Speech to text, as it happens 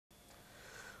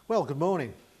Well, good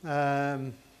morning.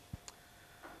 The,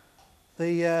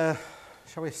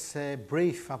 shall we say,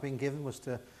 brief I've been given was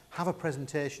to have a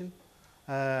presentation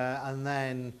and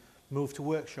then move to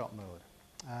workshop mode.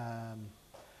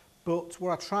 But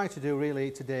what I try to do really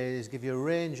today is give you a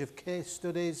range of case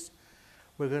studies.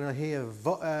 We're going to hear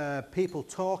people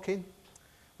talking.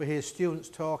 We hear students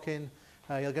talking.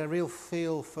 You'll get a real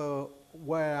feel for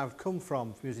where I've come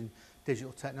from using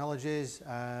digital technologies.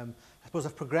 I suppose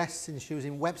I've progressed since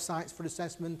using websites for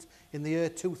assessment in the year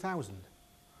 2000.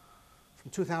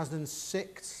 From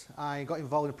 2006, I got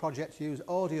involved in a project to use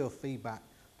audio feedback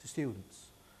to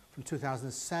students. From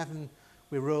 2007,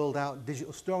 we rolled out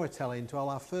digital storytelling to all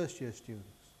our first-year students.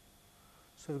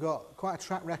 So we've got quite a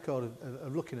track record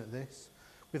of looking at this.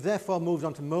 We've therefore moved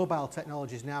on to mobile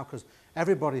technologies now because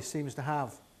everybody seems to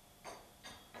have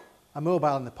a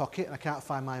mobile in the pocket, and I can't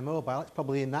find my mobile. It's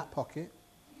probably in that pocket.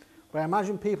 But I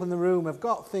imagine people in the room have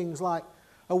got things like,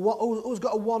 who's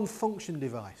got a one-function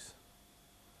device?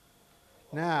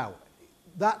 Now,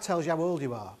 that tells you how old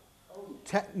you are.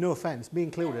 No offence, me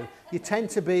included. You tend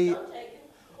to be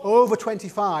over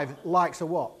 25, likes a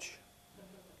watch.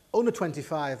 Under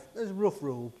 25, there's a rough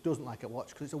rule, doesn't like a watch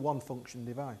because it's a one-function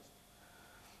device.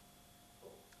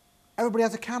 Everybody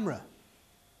has a camera,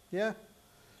 yeah?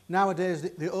 Nowadays,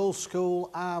 the old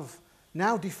school have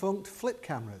now defunct flip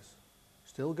cameras.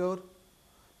 Still good.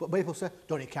 But people say,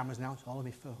 don't need cameras now, it's all on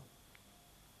my phone.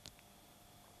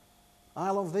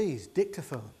 I love these,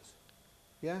 dictaphones.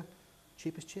 Yeah?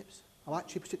 Cheapest chips. I like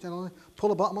cheapest chips technology. Pull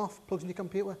the bottom off, plugs in your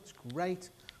computer. It's great.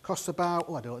 Costs about,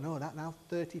 I don't know that now,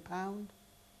 £30.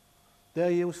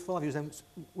 They're useful. I've used them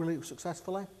really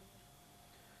successfully.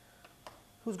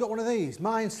 Who's got one of these?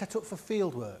 Mine's set up for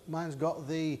field work. Mine's got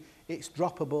it's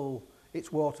droppable,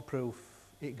 it's waterproof,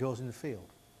 it goes in the field.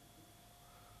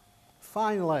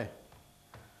 Finally,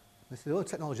 this is the only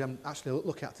technology I'm actually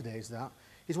looking at today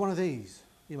is one of these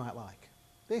you might like.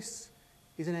 This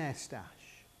is an air stash.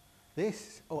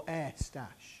 Air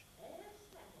stash.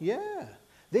 Yeah.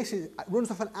 It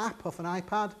runs off an app off an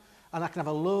iPad, and I can have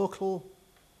a local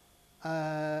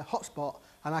hotspot,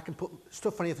 and I can put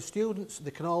stuff on here for students.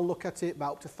 They can all look at it,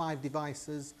 about up to 5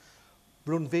 devices,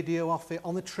 run video off it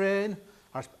on the train,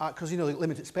 because you know the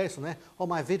limited space on there. All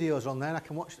my videos are on there, and I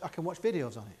can watch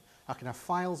videos on it. I can have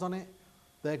files on it.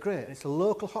 They're great. It's a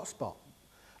local hotspot,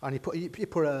 and you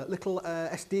put a little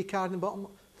SD card in the bottom,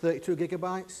 32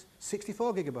 gigabytes,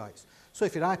 64 gigabytes. So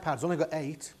if your iPad's only got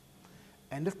 8,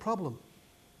 end of problem.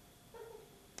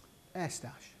 Air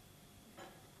stash.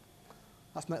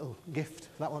 That's my little gift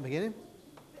for that one beginning.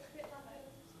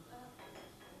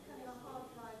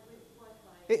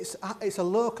 It's a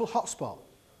local hotspot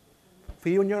for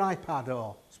you and your iPad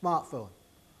or smartphone.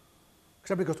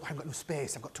 Because everybody goes, I haven't got enough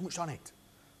space, I've got too much on it.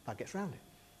 That gets around it.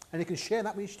 And you can share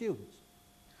that with your students.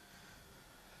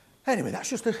 Anyway,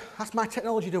 that's my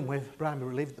technology done with. Brian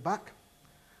will leave at the back.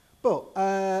 But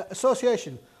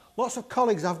association, lots of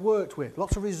colleagues I've worked with,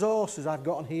 lots of resources I've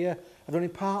got on here. I've done in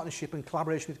partnership and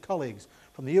collaboration with colleagues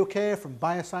from the UK, from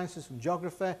biosciences, from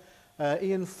geography.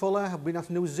 Ian Fuller, I've been out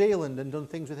to New Zealand and done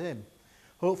things with him.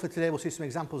 Hopefully today we'll see some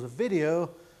examples of video,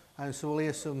 and so we'll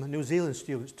hear some New Zealand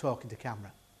students talking to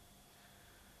camera.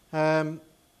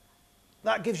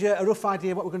 That gives you a rough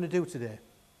idea of what we're going to do today.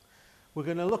 We're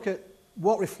going to look at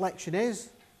what reflection is.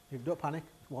 Don't panic,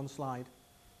 it's one slide.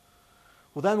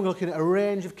 Well, then we're looking at a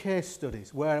range of case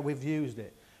studies where we've used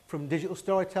it. From digital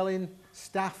storytelling,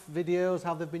 staff videos,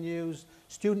 how they've been used,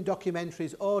 student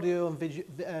documentaries, audio and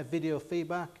video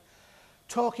feedback.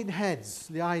 Talking heads,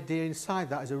 the idea inside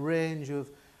that is a range of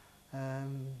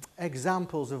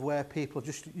examples of where people have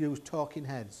just used talking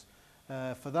heads.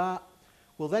 For that,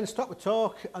 we'll then stop the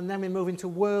talk and then we move into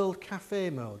World Cafe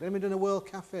mode. Anyone done a World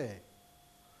Cafe?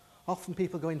 Often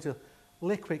people go into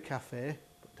Liquid Cafe,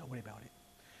 but don't worry about it.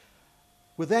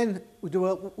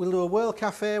 We'll do a World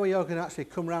Cafe where you're going to actually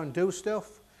come around and do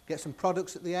stuff, get some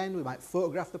products at the end. We might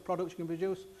photograph the products you can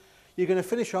produce. You're going to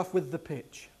finish off with the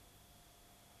pitch.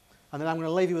 And then I'm going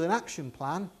to leave you with an action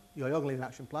plan. You're going to leave an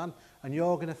action plan, and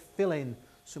you're going to fill in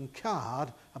some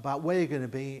card about where you're going to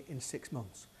be in 6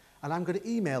 months. And I'm going to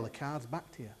email the cards back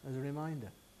to you as a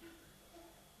reminder.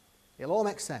 It'll all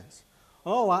make sense.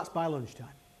 All that's by lunchtime.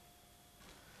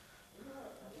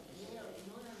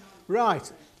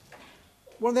 Right.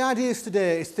 One of the ideas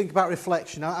today is to think about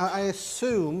reflection. I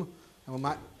assume, and we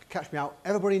might catch me out,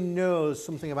 everybody knows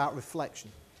something about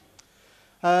reflection.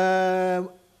 A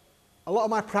lot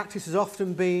of my practice has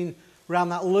often been around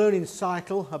that learning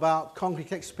cycle about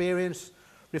concrete experience,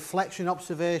 reflection,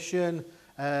 observation,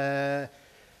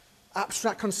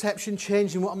 abstract conception,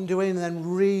 changing what I'm doing and then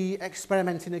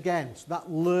re-experimenting again. So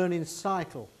that learning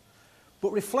cycle.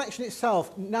 But reflection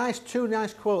itself, two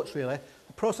nice quotes really.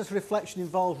 The process of reflection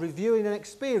involves reviewing an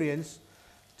experience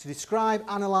to describe,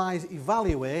 analyse,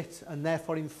 evaluate and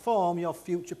therefore inform your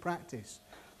future practice.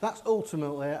 That's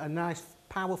ultimately a nice,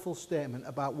 powerful statement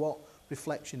about what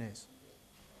reflection is.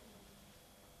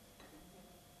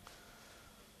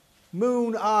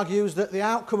 Moon argues that the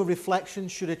outcome of reflection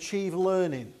should achieve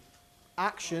learning,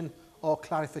 action or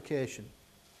clarification.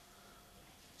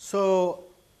 So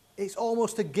it's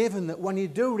almost a given that when you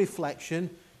do reflection,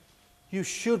 you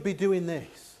should be doing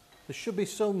this. There should be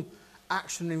some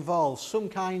action involved, some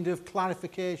kind of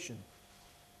clarification.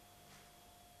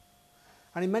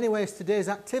 And in many ways, today's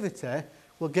activity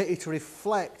will get you to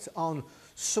reflect on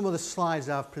some of the slides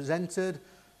I've presented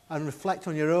and reflect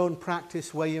on your own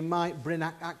practice where you might bring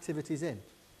activities in.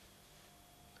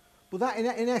 But that,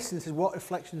 in essence, is what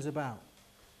reflection is about.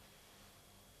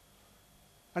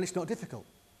 And it's not difficult.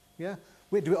 Yeah?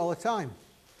 We do it all the time.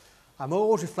 I'm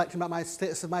always reflecting about my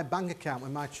status of my bank account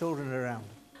when my children are around.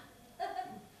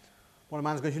 One of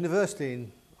mine's going to university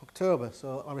in October,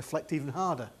 so I'll reflect even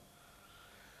harder.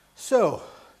 So,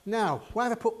 now, why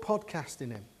have I put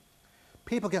podcasting in?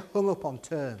 People get hung up on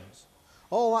terms.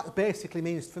 All that basically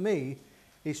means for me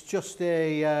is just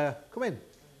a... come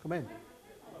in.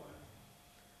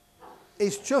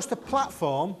 It's just a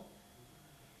platform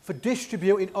for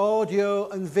distributing audio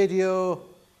and video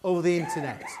over the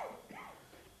internet.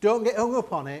 Don't get hung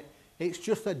up on it. It's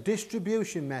just a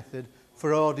distribution method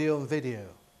for audio and video.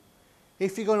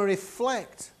 If you're going to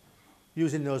reflect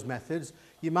using those methods,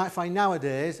 you might find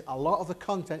nowadays a lot of the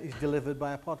content is delivered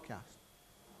by a podcast.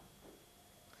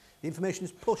 The information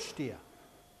is pushed here.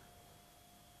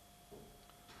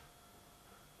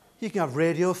 You can have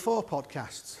Radio 4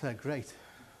 podcasts. They're great.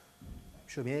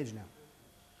 Show me age now.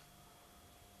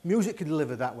 Music can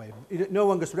deliver that way. No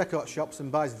one goes to record shops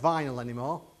and buys vinyl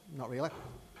anymore. Not really.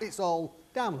 It's all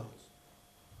downloads.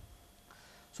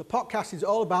 So podcasting is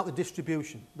all about the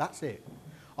distribution. That's it.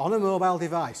 On a mobile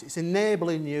device. It's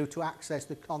enabling you to access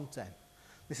the content.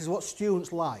 This is what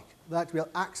students like. They like to be able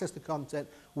to access the content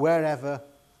wherever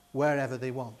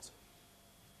they want.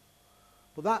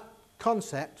 But that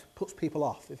concept puts people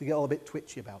off if you get all a bit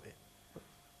twitchy about it.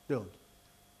 Don't.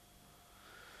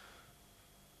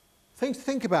 Things to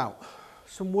think about.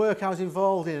 Some work I was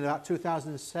involved in about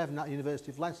 2007 at the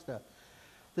University of Leicester.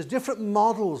 There's different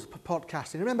models for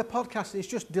podcasting. Remember, podcasting is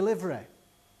just delivery.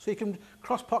 So you can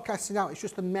cross podcasting out. It's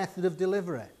just a method of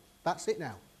delivery. That's it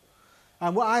now.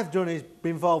 And what I've done is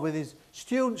been involved with is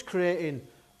students creating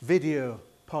video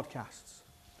podcasts.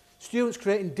 Students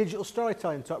creating digital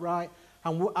storytelling, top right.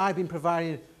 And I've been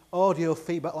providing audio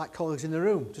feedback like colleagues in the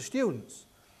room to students.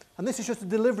 And this is just a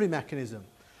delivery mechanism.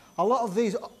 A lot of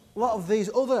these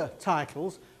other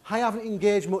titles I haven't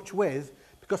engaged much with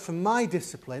because from my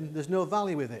discipline there's no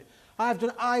value with it. I've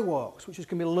done iWalks, which is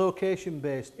going to be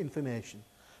location-based information.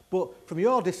 But from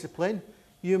your discipline,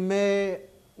 you may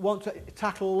want to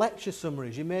tackle lecture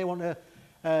summaries. You may want to,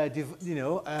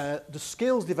 the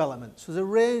skills development. So there's a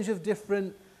range of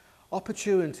different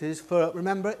opportunities for,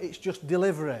 remember, it's just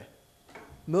delivery.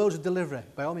 Modes of delivery.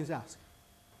 By all means, ask.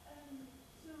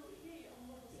 So here on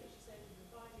Model 6, you said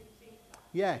you're providing feedback.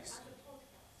 Yes.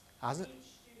 As a podcast. As it?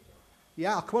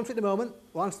 Yeah, I'll come on to it in a moment.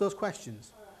 We'll answer those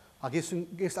questions. Right.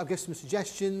 I'll give some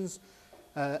suggestions,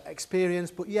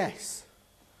 experience, but yes,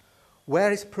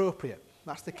 where it's appropriate.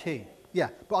 That's the key. Yeah,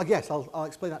 but I guess I'll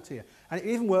explain that to you. And it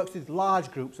even works with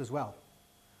large groups as well.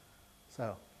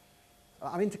 So,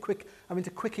 I'm into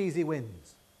quick, easy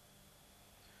wins.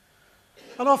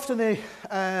 And often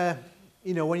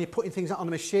when you're putting things out on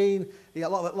a machine, a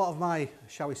lot of my,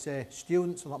 shall we say,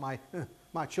 students, a lot of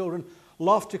my children,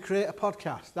 love to create a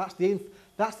podcast. That's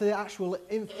the actual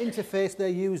interface they're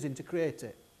using to create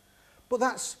it. But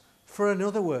that's for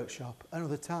another workshop,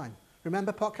 another time.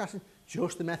 Remember, podcasting,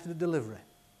 just the method of delivery.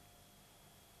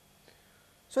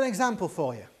 So an example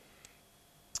for you.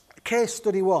 Case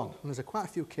study 1, and there's quite a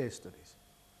few case studies,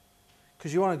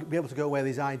 because you want to be able to go away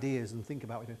these ideas and think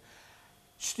about it.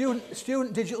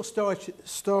 Student digital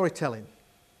storytelling.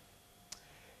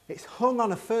 It's hung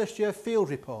on a first year field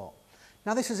report.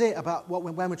 Now this is it about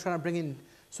when we're trying to bring in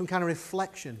some kind of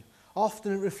reflection.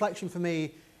 Often reflection for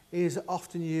me is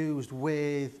often used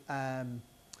with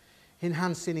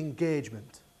enhancing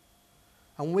engagement.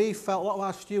 And we felt a lot of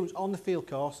our students on the field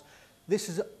course, this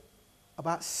is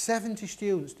about 70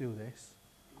 students do this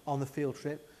on the field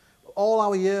trip. All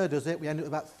our year does it. We end up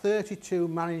with about 32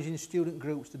 managing student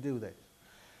groups to do this.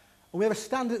 And we have a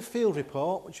standard field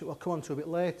report, which we'll come on to a bit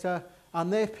later,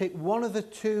 and they pick one of the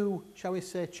two, shall we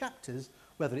say, chapters,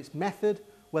 whether it's method,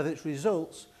 whether it's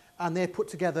results, and they put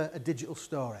together a digital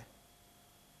story.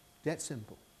 Dead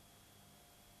simple.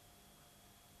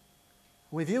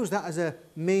 we've used that as a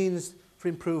means for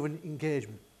improving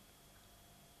engagement.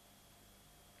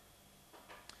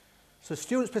 So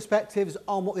students' perspectives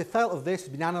on what they felt of this has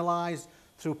been analysed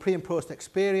through pre and post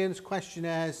experience,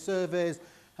 questionnaires, surveys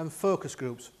and focus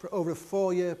groups for over a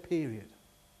 4-year period.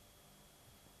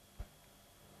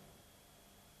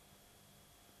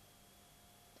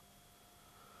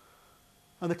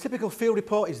 And the typical field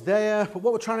report is there, but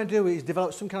what we're trying to do is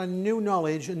develop some kind of new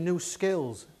knowledge and new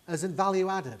skills as a value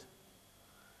added.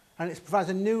 And it provides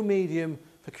a new medium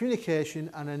for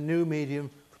communication and a new medium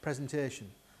for presentation.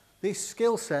 This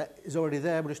skill set is already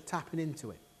there, we're just tapping into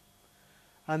it.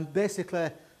 And basically,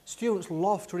 students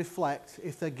love to reflect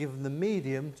if they're given the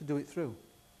medium to do it through.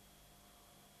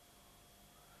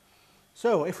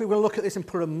 So, if we were to look at this and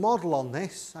put a model on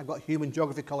this, I've got human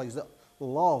geography colleagues that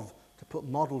love to put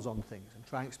models on things and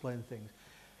try and explain things.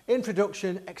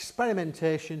 Introduction,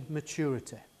 experimentation,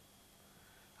 maturity.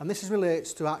 And this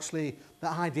relates to actually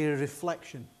that idea of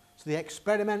reflection. So they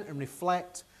experiment and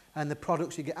reflect, and the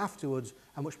products you get afterwards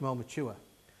are much more mature.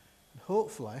 And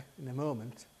hopefully, in a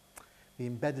moment, the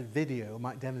embedded video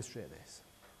might demonstrate this.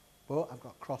 But I've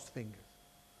got crossed fingers.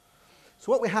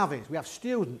 So what we have is, we have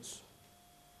students,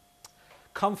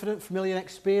 confident, familiar and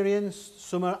experienced.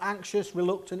 Some are anxious,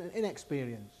 reluctant and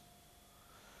inexperienced.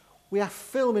 We have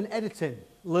film and editing,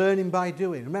 learning by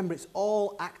doing. Remember, it's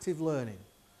all active learning.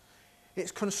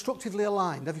 It's constructively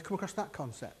aligned. Have you come across that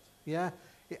concept? Yeah?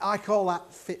 I call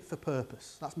that fit for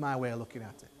purpose. That's my way of looking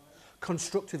at it.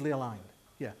 Constructively aligned.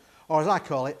 Yeah. Or as I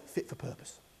call it, fit for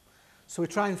purpose. So we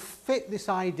try and fit this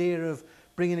idea of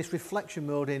bringing this reflection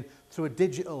mode in through a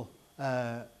digital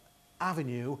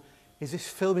avenue is this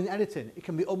filming and editing. It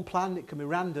can be unplanned, it can be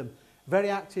random, very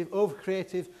active, over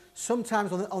creative,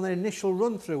 sometimes on their initial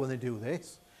run through when they do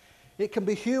this. It can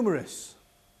be humorous.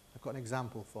 I've got an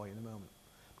example for you in a moment.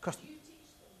 Because Do you teach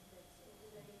them this, or do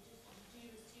they just, do you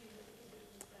assume that they can do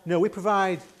it themselves? no, we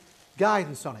provide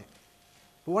guidance on it.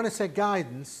 But when I say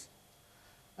guidance,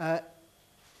 it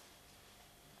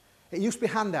used to be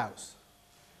handouts.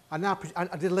 I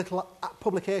did a little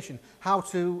publication, how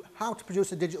to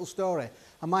produce a digital story.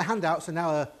 And my handouts are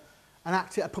now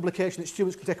a publication that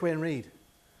students can take away and read.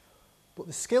 But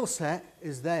the skill set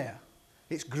is there.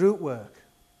 It's group work.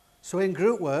 So in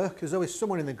group work, there's always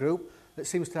someone in the group that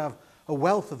seems to have a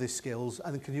wealth of these skills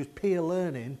and can use peer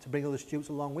learning to bring other students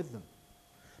along with them.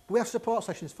 But we have support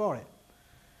sessions for it.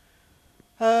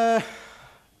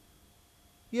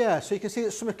 Yeah, so you can see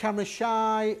that some are camera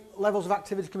shy, levels of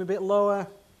activity can be a bit lower.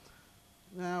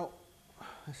 Now,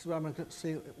 this is where I'm going to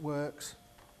see it works.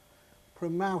 Put a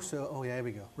mouse, oh yeah, here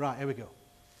we go. Right, here we go.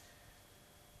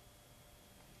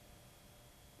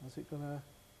 Is it going to...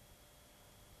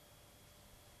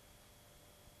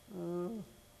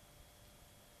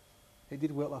 it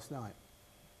did work last night.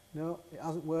 No, it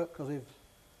hasn't worked because they've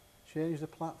changed the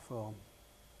platform.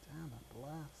 Damn it,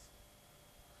 blast.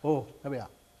 Oh, there we are.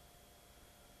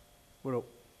 We're up.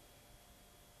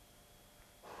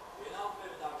 We are now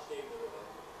further downstream of the river,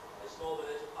 a small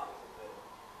village of Hamilton,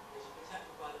 which is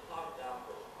protected by the plant dam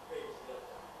which previously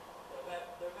looked at.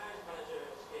 There are various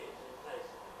managerial schemes in place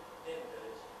in the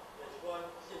village. There's one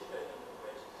situated under the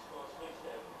bridge, a small street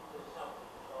stone, which is helpful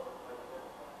to control the flow of the river.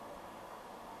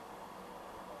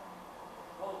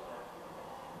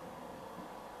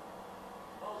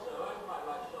 Also, over my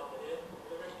right shoulder here,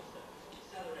 the ring is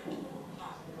accelerating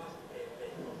fast and massively in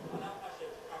bit. I'll now pass you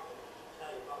to Catherine to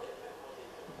tell you about the effect more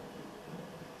detail.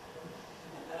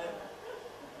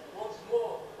 Once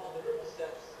more, on the river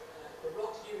steps, the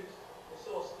rocks used were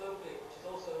sourced locally, which is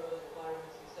also an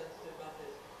environmentally sensitive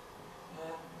method.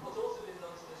 What's also been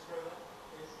done to this river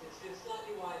is it's been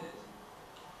slightly widened,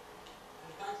 and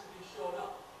the banks have been shored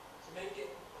up to make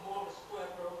it more of a square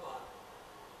profile,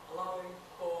 allowing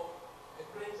for a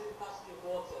greater capacity of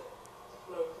water to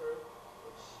flow through,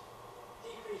 which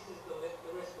decreases the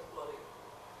risk of flooding.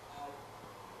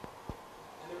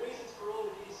 And the reasons for all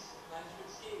of these management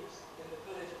schemes in the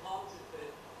village of Hamilton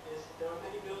is there are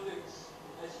many buildings,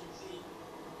 as you can see,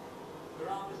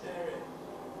 around this area,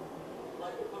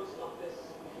 like the post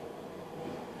office,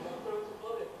 that are prone to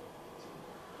flooding.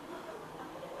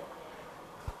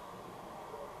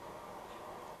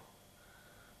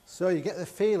 So you get the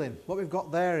feeling, what we've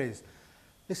got there is,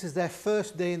 this is their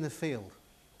first day in the field.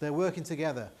 They're working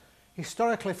together.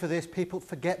 Historically for this, people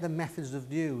forget the methods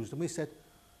of used. And we said,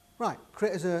 right,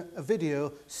 create us a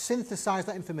video, synthesize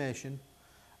that information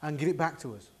and give it back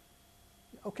to us.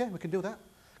 Okay, we can do that.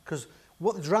 Because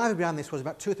what the driver behind this was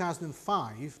about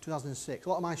 2005, 2006. A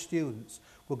lot of my students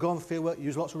will go on field work,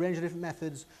 use lots of range of different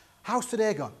methods. How's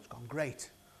today gone? It's gone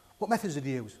great. What methods did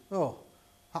you use? Oh,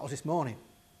 that was this morning.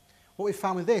 What we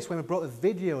found with this, when we brought the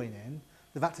video in,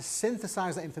 They've had to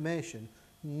synthesise that information,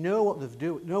 know what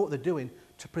they're doing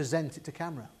to present it to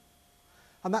camera.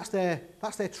 And that's their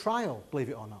trial, believe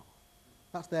it or not.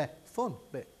 That's their fun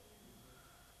bit.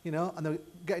 You know, and they're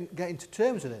getting to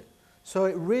terms with it. So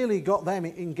it really got them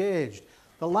engaged.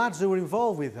 The lads who were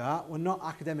involved with that were not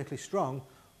academically strong,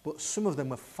 but some of them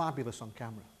were fabulous on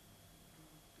camera.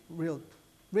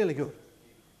 Really good.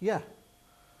 Yeah.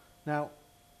 Now,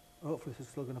 hopefully this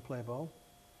is still going to play ball.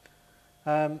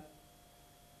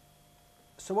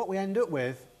 So what we end up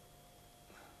with,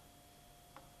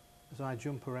 as I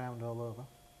jump around all over,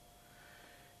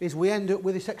 is we end up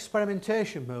with this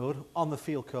experimentation mode on the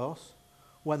field course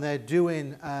when they're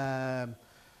doing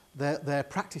their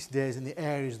practice days in the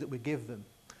areas that we give them.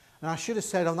 And I should have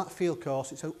said on that field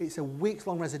course, it's a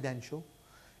week-long residential.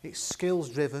 It's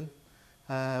skills-driven.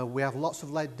 We have lots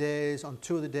of lead days. On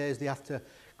 2 of the days, they have to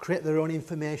create their own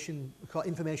information. We call it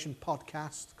information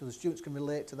podcast because the students can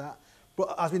relate to that.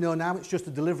 But as we know now, it's just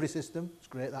a delivery system. It's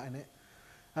great, that, isn't it?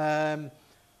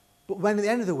 But when at the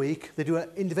end of the week, they do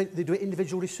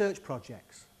individual research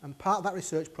projects. And part of that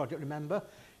research project, remember,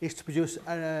 is to produce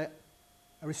a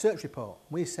research report.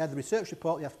 We said the research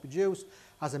report you have to produce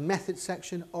has a method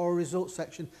section or a results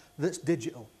section that's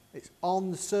digital. It's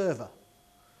on the server.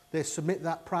 They submit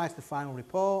that prior to the final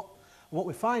report. And what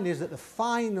we find is that the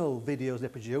final videos they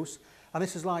produce, and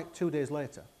this is like 2 days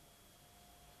later,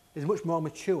 is much more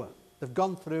mature. They've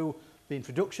gone through the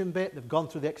introduction bit, they've gone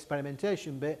through the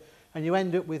experimentation bit, and you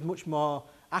end up with much more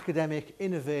academic,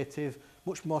 innovative,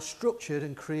 much more structured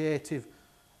and creative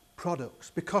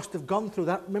products because they've gone through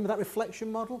that. Remember that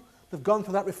reflection model? They've gone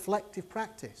through that reflective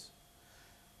practice.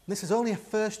 And this is only a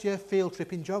first-year field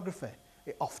trip in geography.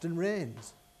 It often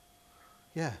rains.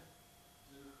 Yeah.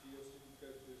 Do your students go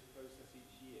through this process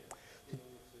each year in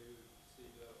order to see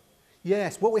development?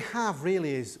 Yes, what we have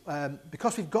really is,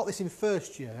 because we've got this in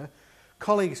first year,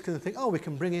 colleagues can think, oh, we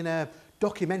can bring in a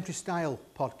documentary-style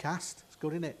podcast. It's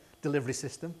good, isn't it? Delivery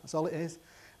system, that's all it is.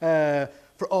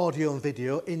 For audio and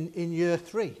video in year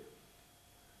 3.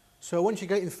 So once you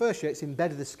get it in the first year, it's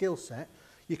embedded the skill set.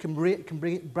 You can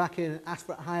bring it back in and ask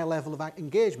for a higher level of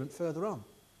engagement further on.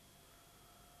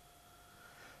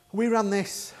 We ran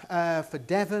this for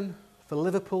Devon, for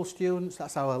Liverpool students.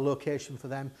 That's our location for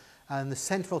them. And the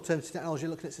Centre for Alternative Technology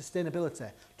looking at sustainability.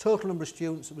 Total number of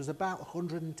students was about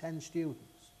 110 students.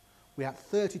 We had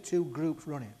 32 groups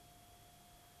running.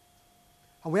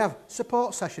 And we have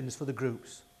support sessions for the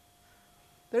groups.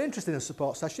 They're interested in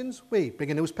support sessions. We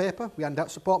bring a newspaper, we hand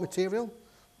out support material,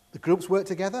 the groups work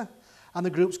together, and the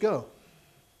groups go.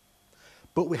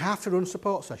 But we have to run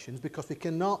support sessions because we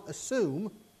cannot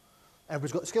assume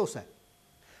everybody's got the skill set.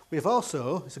 We've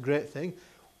also, it's a great thing,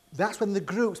 that's when the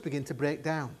groups begin to break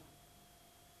down.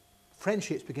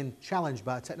 Friendships begin challenged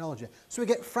by technology. So we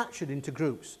get fractured into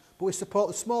groups, but we support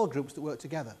the small groups that work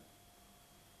together.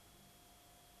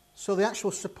 So the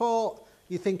actual support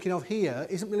you're thinking of here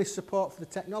isn't really support for the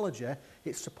technology,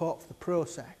 it's support for the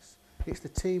process. It's the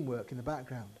teamwork in the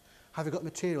background. Have you got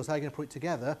materials? How are you going to put it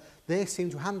together? They seem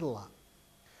to handle that.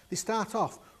 They start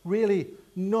off really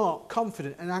not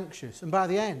confident and anxious, and by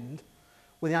the end,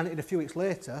 when they hand it in a few weeks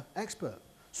later, expert.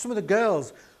 Some of the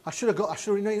girls, you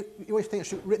always think I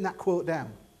should have written that quote down.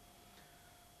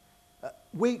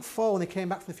 Week 4, when they came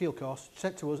back from the field course,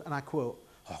 said to us, and I quote,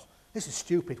 "Oh, this is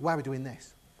stupid, why are we doing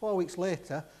this?" 4 weeks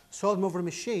later, saw them over a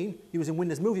machine using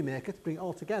Windows Movie Maker to bring it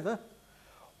all together.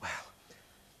 Well,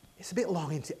 it's a bit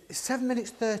long, isn't it? It's 7 minutes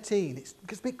 13. It's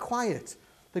a bit quiet.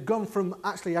 They've gone from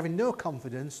actually having no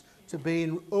confidence to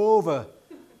being shall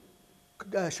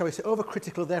we say,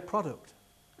 overcritical of their product.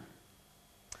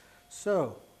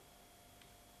 So,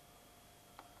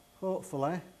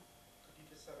 hopefully. Could you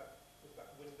just say that with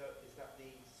that window, is that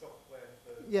the software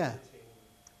for Yeah. putting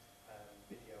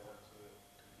video onto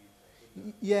a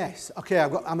computer? Yes. Okay,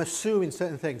 I'm assuming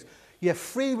certain things. Yeah,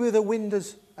 free with a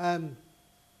Windows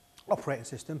operating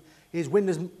system is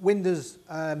Windows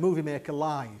Movie Maker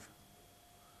Live.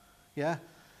 Yeah.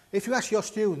 If you ask your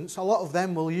students, a lot of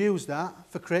them will use that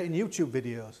for creating YouTube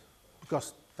videos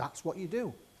because that's what you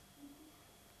do.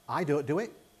 I don't do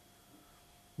it.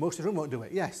 Most of them won't do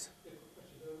it. Yes. What do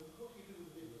you do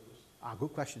with the videos?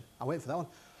 Good question. I'm waiting for that one.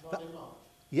 Are they marked?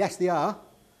 Yes, they are.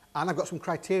 And I've got some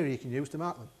criteria you can use to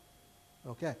mark them.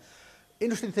 Okay.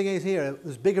 Interesting thing is here,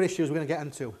 there's bigger issues we're going to get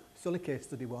into. It's only case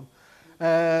study 1.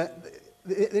 The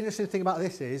interesting thing about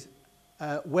this is,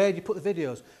 where do you put the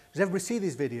videos? Does everybody see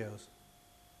these videos?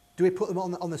 Do we put them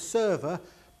on the server?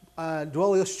 Do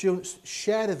all your students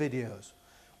share the videos?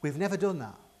 We've never done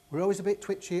that. We're always a bit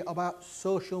twitchy about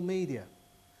social media.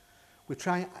 We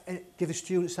try and give the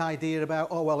students idea about,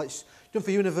 oh, well, it's done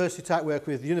for university type work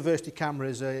with university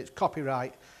cameras, it's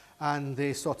copyright, and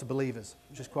they sort of believe us,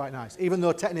 which is quite nice, even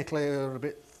though technically they're a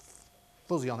bit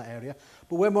fuzzy on that area.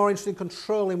 But we're more interested in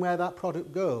controlling where that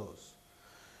product goes.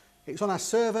 It's on our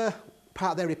server,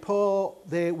 part of their report,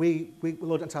 we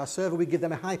load it onto our server, we give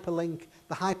them a hyperlink,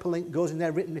 the hyperlink goes in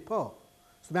their written report.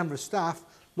 So the member of staff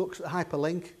looks at the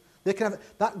hyperlink, they can have,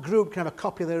 that group can have a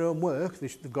copy of their own work,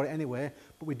 they've got it anyway,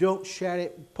 but we don't share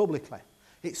it publicly.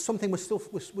 It's something we're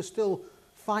still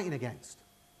fighting against.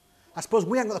 I suppose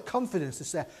we haven't got the confidence to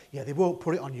say, yeah, they won't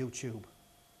put it on YouTube.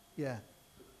 Yeah.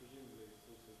 But presumably it's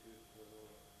also good for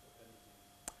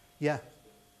appendices. Yeah.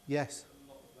 Yes.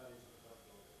 Not that is the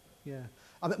backlog. Yeah.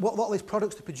 I mean, what these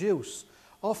products to produce,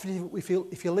 often if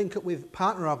you link up with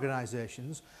partner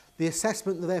organisations, the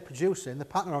assessment that they're producing, the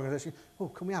partner organisation, oh,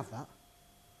 can we have that?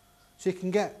 So you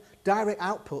can get direct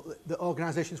output that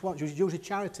organisations want, usually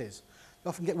charities. You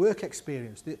often get work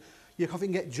experience. You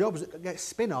often get jobs that get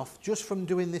spin-off just from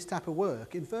doing this type of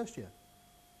work in first year.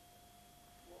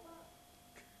 What about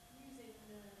using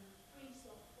free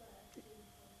software to do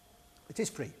podcasts? It is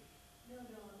free. No, I mean,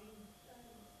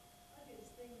 I did this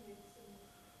thing with some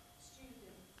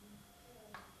students,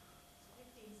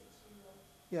 15, 16-year-old,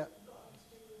 Yeah. got them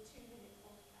to do a 2-minute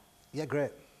podcast Yeah, great.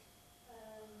 to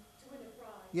win a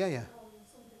prize Yeah. on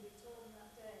something we taught them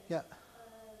that day. Yeah.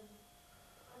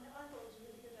 And I thought it was a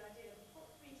really good idea. What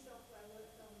free software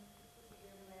worked on, this was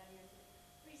the only way I used it,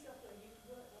 free software you could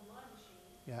work on my machine.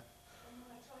 Yeah. And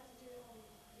when I tried to do it on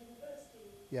university,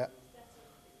 Yeah.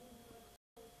 setup, it wouldn't work.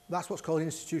 That's what's called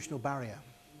an institutional barrier.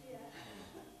 Yeah.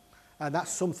 And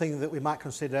that's something that we might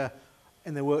consider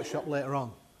in the workshop later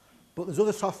on. But there's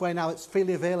other software now that's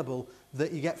freely available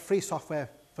that you get free software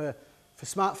for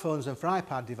smartphones and for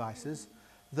iPad devices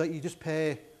that you just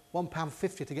pay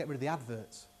 £1.50 to get rid of the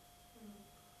adverts.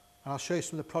 And I'll show you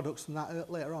some of the products from that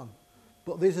later on.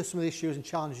 But these are some of the issues and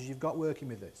challenges you've got working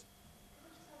with this. Can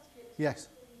I just ask you, Yes.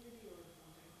 the video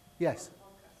recording, Yes.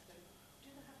 podcasting, do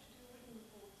they have to do written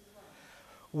reports as well?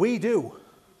 We do.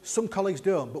 Some colleagues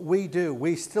don't, but we do.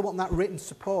 We still want that written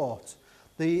support.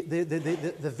 The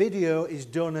video is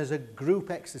done as a group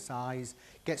exercise,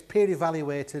 gets peer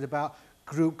evaluated about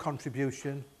group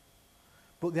contribution,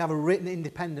 but they have a written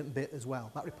independent bit as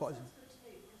well. That report is... That's good to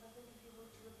me, because I think if you were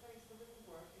to replace the written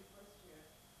work in first year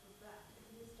with that, it's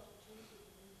a missed opportunity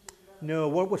for them to develop. No,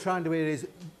 what we're trying to do here is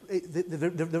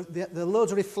the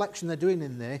loads of reflection they're doing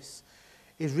in this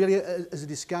is really as a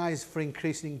disguise for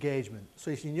increasing engagement. So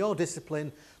if in your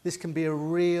discipline, this can be a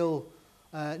real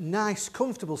nice,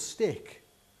 comfortable stick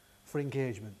for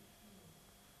engagement.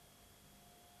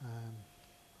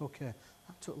 Okay,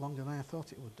 that took longer than I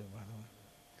thought it would do, by the way.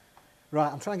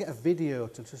 Right, I'm trying to get a video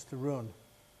to run.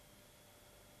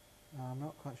 I'm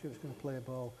not quite sure it's going to play a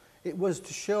ball. It was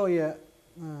to show you...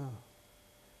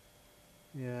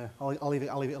 yeah, I'll leave it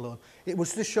alone. It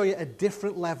was to show you a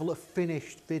different level of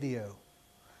finished video.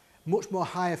 Much more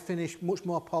higher finished, much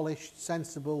more polished,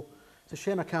 sensible. It's a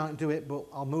shame I can't do it, but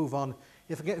I'll move on.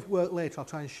 If I get to work later, I'll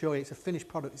try and show you. It's a finished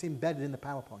product. It's embedded in the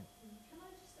PowerPoint. Can I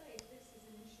just say, this is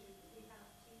an issue that we have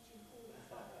teaching all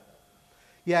the time.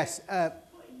 Yes.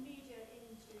 Putting media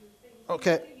into things.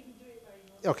 Okay. You don't even do it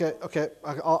very much. Okay.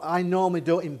 I normally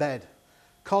don't embed.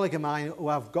 A colleague of mine who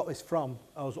I've got this from,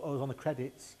 I was on the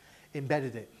credits,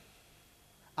 embedded it.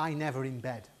 I never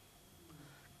embed.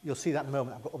 You'll see that in a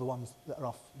moment. I've got other ones that are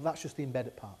off. That's just the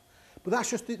embedded part. But that's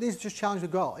just, these are just challenges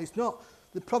we've got. It's not,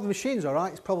 the problem machine's all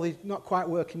right. It's probably not quite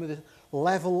working with the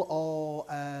level or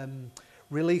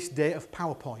release date of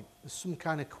PowerPoint. There's some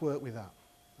kind of quirk with that.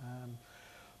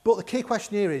 But the key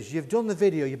question here is, you've done the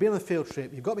video, you've been on the field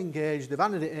trip, you've got them engaged, they've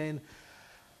handed it in.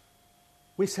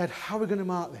 We said, how are we going to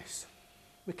mark this?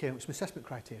 We came up with some assessment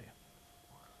criteria.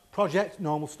 Project,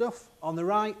 normal stuff. On the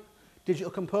right,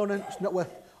 digital components, not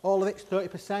worth all of it,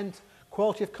 30%.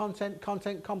 Quality of content,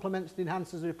 content complements and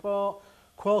enhances the report.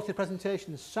 Quality of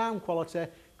presentation, sound quality,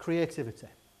 creativity.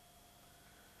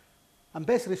 And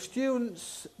basically,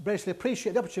 students basically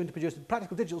appreciate the opportunity to produce a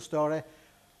practical digital story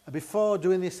before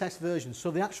doing the assessed version.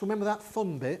 So they actually remember that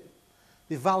fun bit.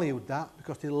 They valued that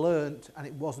because they learnt and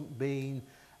it wasn't being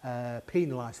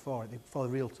penalised for it, for the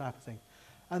real type of thing.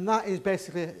 And that is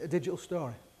basically a digital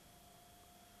story.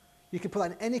 You can put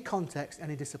that in any context,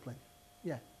 any discipline.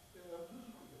 Yeah.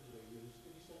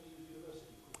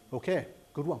 Okay,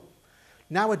 good one.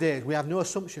 Nowadays, we have no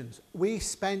assumptions. We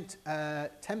spent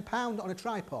 £10 on a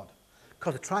tripod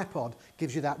because a tripod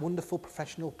gives you that wonderful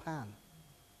professional pan.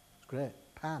 It's great.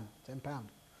 Pan, £10.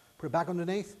 Put a bag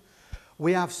underneath.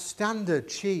 We have standard,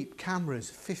 cheap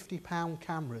cameras, £50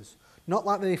 cameras. Not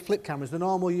like the flip cameras, the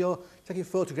normal you're taking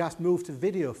photographs, move to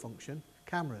video function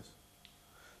cameras.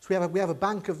 So we have a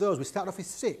bank of those. We started off with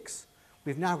 6.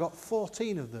 We've now got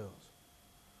 14 of those.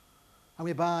 And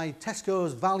we buy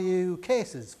Tesco's value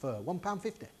cases for £1.50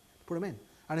 to put them in.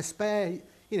 And a spare,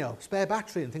 spare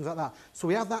battery and things like that. So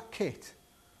we have that kit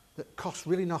that costs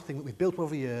really nothing, that we've built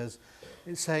over years.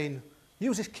 It's saying,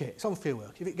 use this kit, it's on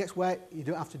fieldwork. If it gets wet, you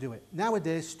don't have to do it.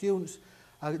 Nowadays, students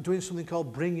are doing something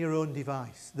called bring your own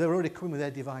device. They're already coming with their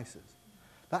devices.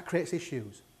 That creates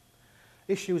issues.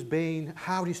 Issues being,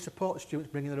 how do you support the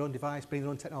students bringing their own device, bringing their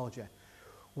own technology?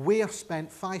 We have spent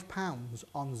 £5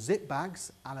 on zip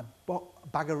bags and a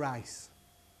bag of rice.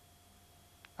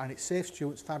 And it saves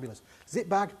students fabulous. Zip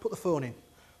bag, put the phone in.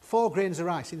 4 grains of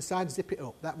rice inside, zip it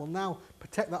up. That will now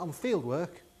protect that on field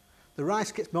work. The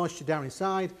rice gets moisture down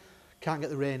inside, can't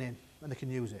get the rain in, and they can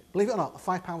use it. Believe it or not, a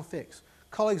 £5 fix.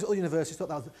 Colleagues at other universities thought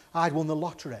that I'd won the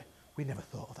lottery. We never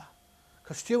thought of that.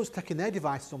 Because students taking their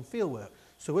devices on field work,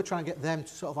 so we're trying to get them to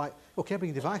sort of like, okay, bring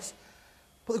your device.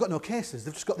 But they've got no cases.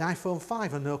 They've just got the iPhone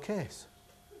 5 and no case.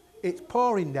 It's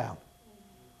pouring down.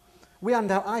 We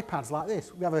hand out iPads like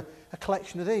this. We have a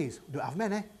collection of these. We don't have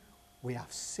many. We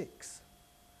have 6.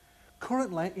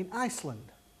 Currently in Iceland,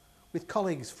 with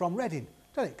colleagues from Reading.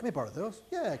 Johnny, can we borrow those?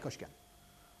 Yeah, of course you can.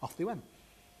 Off they went.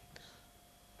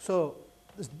 So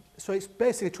it's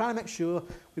basically trying to make sure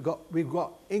we've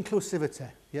got inclusivity.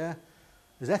 Yeah,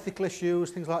 there's ethical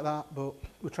issues, things like that, but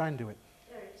we'll try and do it.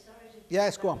 Derek, sorry to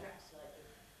Yes, go on. backtrack slightly.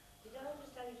 Did I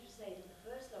understand you to say that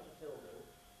the first lot of filming,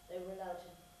 they were allowed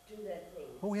to do their thing,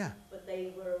 Oh yeah, but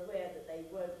they were aware that they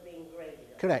weren't being graded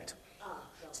on? correct. Ah,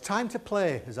 It's lovely. time to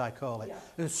play, as I call it. Yeah.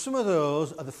 And some of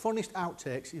those are the funniest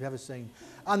outtakes you've ever seen.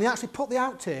 And they actually put the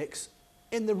outtakes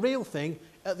in the real thing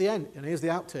at the end. And here's the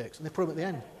outtakes, and they put them at the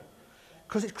end.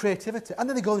 Because it's creativity. And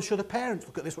then they go and show the parents,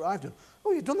 look at this, what I've done.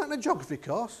 Oh, you've done that in a geography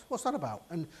course? What's that about?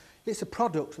 And it's a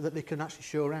product that they can actually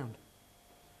show around.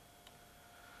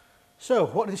 So,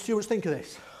 what do the students think of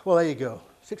this? Well, there you go.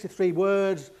 63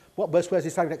 words. What best ways to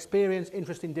describe an experience?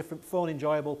 Interesting, different, fun,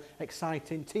 enjoyable,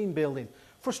 exciting, team building.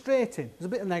 Frustrating. There's a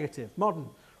bit of negative. Modern.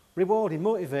 Rewarding,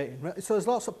 motivating. So there's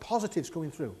lots of positives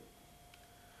coming through.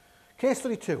 Case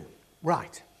study 2.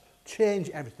 Right. Change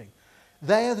everything.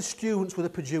 They are the students with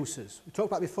the producers. We talked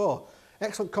about before.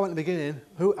 Excellent comment at the beginning.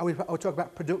 We talk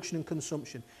about production and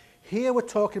consumption. Here we're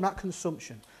talking about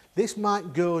consumption. This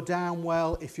might go down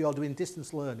well if you're doing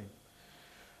distance learning.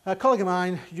 A colleague of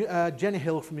mine, Jenny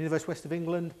Hill from University West of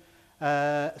England,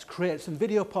 has created some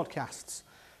video podcasts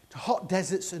to hot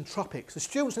deserts and tropics. The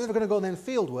students are never going to go there in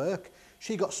field work.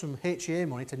 She got some HEA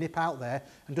money to nip out there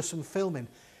and do some filming.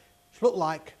 She looked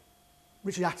like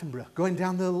Richard Attenborough going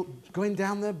down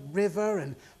the river,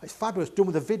 and it's fabulous, done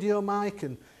with a video mic,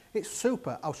 and it's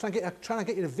super. I was trying to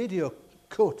get you a video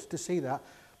cut to see that,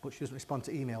 but she doesn't respond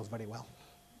to emails very well.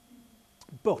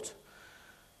 But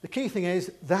the key thing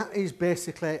is that is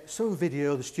basically some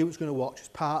video the student's going to watch as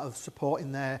part of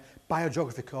supporting their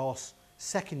biogeography course,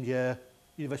 second year,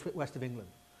 University West of England.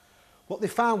 What they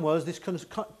found was this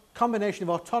combination of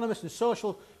autonomous and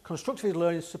social constructive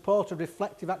learning supported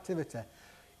reflective activity.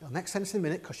 It'll make sense in a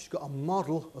minute because she's got a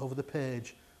model over the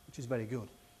page, which is very good,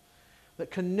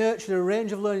 that can nurture a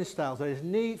range of learning styles. There is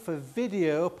need for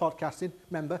video podcasting,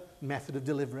 remember, method of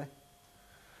delivery,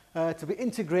 to be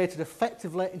integrated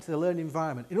effectively into the learning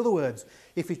environment. In other words,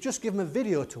 if you just give them a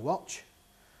video to watch,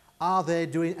 are they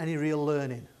doing any real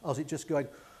learning? Or is it just going,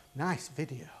 nice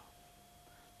video?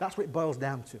 That's what it boils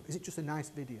down to. Is it just a nice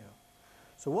video?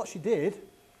 So what she did,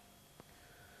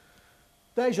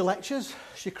 there's your lectures.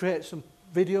 She created some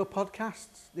video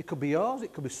podcasts. It could be yours.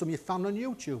 It could be some you found on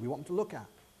YouTube you want them to look at.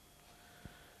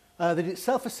 They did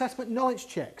self-assessment knowledge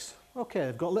checks. Okay,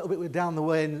 they've got a little bit down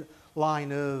the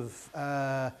line of,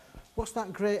 what's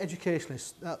that great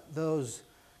educationalist? Those,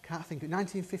 can't think of it,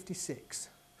 1956.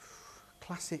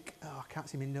 Classic, I can't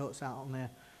see my notes out on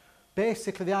there.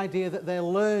 Basically, the idea that their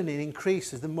learning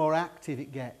increases the more active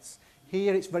it gets.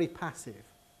 Here, it's very passive.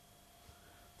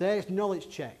 There's knowledge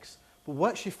checks. But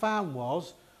what she found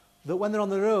was that when they're on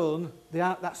their own,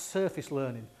 that's surface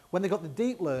learning. When they got the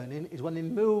deep learning is when they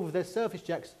move their surface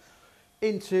checks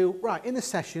into, right, in the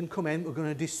session, come in, we're going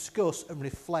to discuss and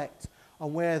reflect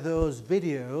on where those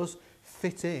videos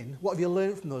fit in. What have you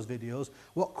learned from those videos?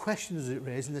 What questions does it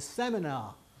raise in the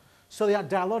seminar? So they had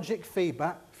dialogic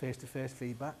feedback, face-to-face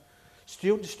feedback,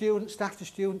 student to student, staff to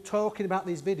student, talking about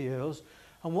these videos.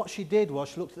 And what she did was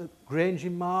she looked at the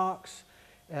granging marks,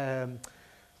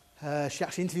 she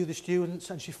actually interviewed the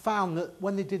students, and she found that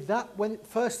when they did that,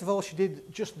 first of all she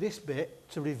did just this bit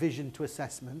to revision to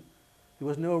assessment, there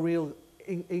was no real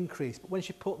increase. But when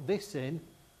she put this in,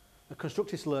 the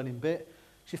constructive learning bit,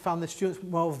 She found the students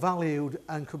more valued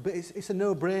and could be, it's a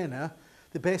no-brainer.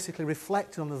 They basically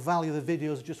reflected on the value of the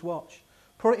videos they just watched.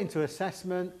 Put it into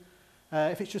assessment.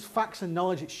 If it's just facts and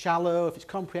knowledge, it's shallow. If it's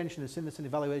comprehension and synthesis and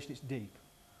evaluation, it's deep.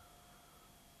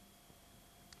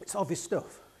 It's obvious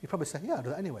stuff. You probably say, yeah, I'll do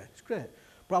that anyway. It's great.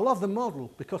 But I love the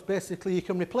model because basically you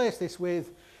can replace this with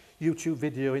YouTube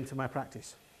video into my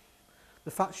practice.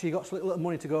 The fact she got so little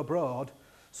money to go abroad,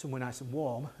 somewhere nice and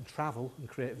warm, and travel and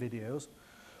create videos.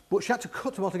 But she had to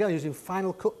cut them all together using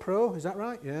Final Cut Pro. Is that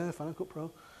right? Yeah, Final Cut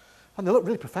Pro. And they look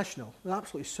really professional. They're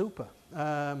absolutely super.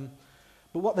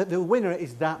 But what the winner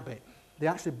is that bit. They're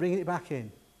actually bringing it back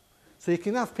in. So you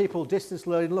can have people distance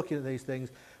learning, looking at these things,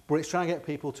 but it's trying to get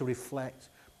people to reflect,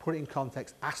 put it in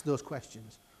context, ask those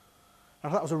questions. I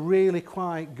thought that was a really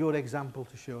quite good example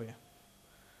to show you.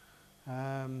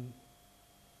 And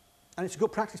it's a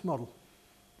good practice model.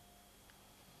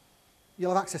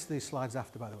 You'll have access to these slides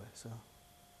after, by the way. So,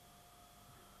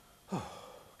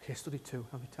 case study 2.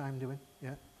 How many time doing?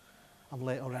 Yeah, I'm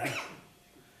late already.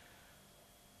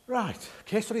 Right,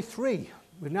 case study 3.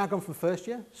 We've now gone from first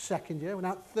year, second year, we're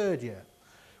now at third year.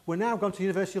 We're now gone to the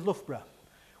University of Loughborough.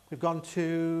 We've gone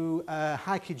to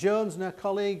Heike Jones and her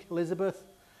colleague, Elizabeth,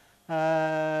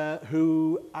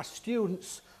 who are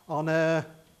students on a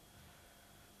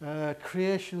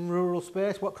creation rural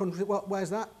space. What country, where's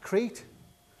that? Crete?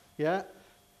 Yeah.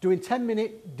 Doing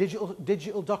 10-minute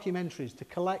digital documentaries to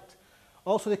collect.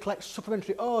 Also, they collect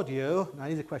supplementary audio. Now,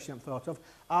 here's a question I've thought of.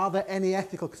 Are there any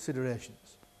ethical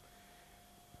considerations?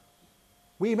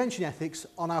 We mention ethics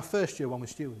on our first year one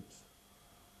with students.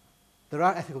 There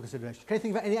are ethical considerations. Can you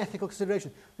think of any ethical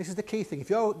considerations? This is the key thing. If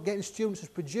you're getting students as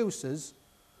producers,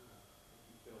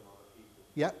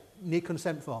 yeah, need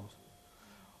consent forms.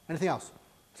 Anything else?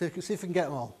 See if we can get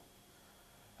them all.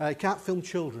 You can't film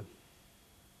children.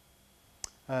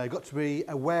 You've got to be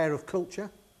aware of culture.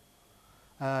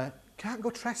 Can't go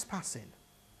trespassing.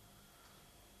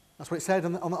 That's what it said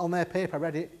on their paper. I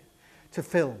read it. To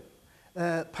film.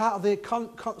 Part of the some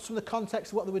of the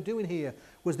context of what they were doing here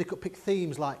was they could pick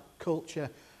themes like culture,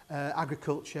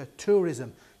 agriculture,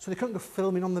 tourism. So they couldn't go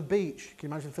filming on the beach. Can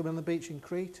you imagine filming on the beach in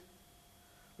Crete?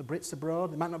 The Brits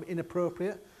abroad. They might not be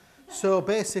inappropriate. So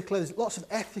basically, there's lots of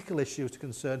ethical issues to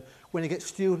concern when you get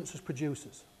students as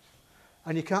producers.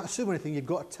 And you can't assume anything. You've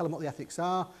got to tell them what the ethics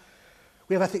are.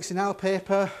 We have ethics in our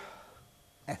paper.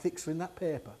 Ethics are in that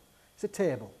paper. It's a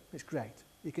table. It's great.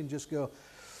 You can just go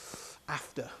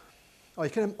after. Or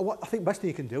you can, what I think best thing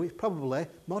you can do is probably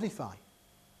modify.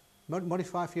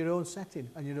 Modify for your own setting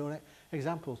and your own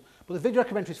examples. But the video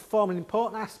documentaries form an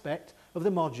important aspect of the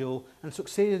module and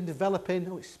succeed in developing,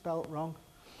 oh, it's spelt wrong,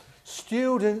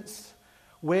 students'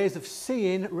 ways of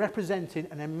seeing, representing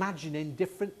and imagining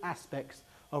different aspects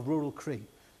of rural Crete.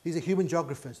 These are human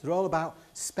geographers. They're all about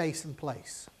space and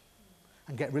place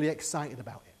and get really excited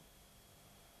about it.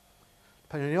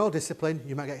 Depending on your discipline,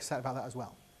 you might get excited about that as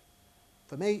well.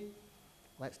 For me,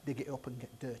 let's dig it up and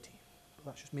get dirty. But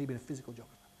that's just me being a physical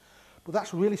geographer. But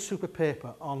that's a really super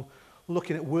paper on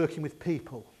looking at working with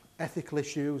people, ethical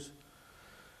issues.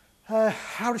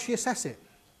 How does she assess it?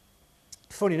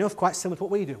 Funny enough, quite similar to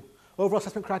what we do. Overall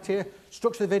assessment criteria,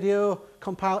 structure the video,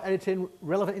 compile editing,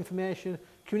 relevant information,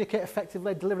 communicate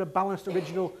effectively, deliver a balanced,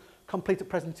 original, complete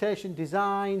presentation,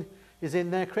 design is in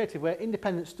there, creative way,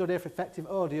 independent study for effective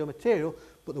audio material.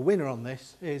 But the winner on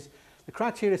this is the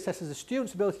criteria assesses the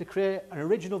student's ability to create an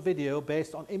original video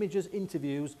based on images,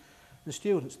 interviews, and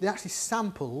students. They actually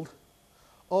sampled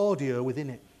audio within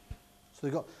it. So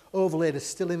they got overlaid a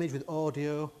still image with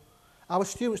audio. Our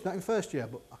students, not in first year,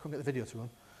 but I couldn't get the video to run.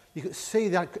 You could see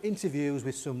they had interviews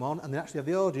with someone and they actually have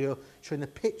the audio showing the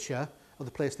picture of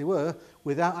the place they were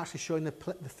without actually showing the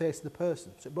face of the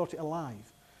person. So it brought it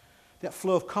alive. That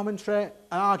flow of commentary, an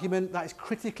argument that is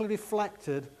critically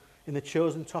reflected in the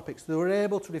chosen topics. They were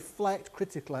able to reflect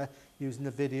critically using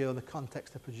the video and the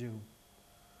context they presume.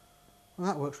 And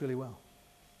that works really well.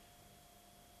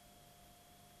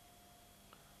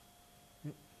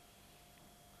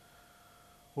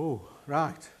 Oh,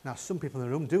 right. Now, some people in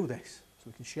the room do this, so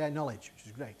we can share knowledge, which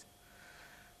is great.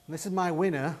 And this is my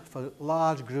winner for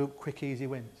large group, quick, easy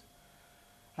wins.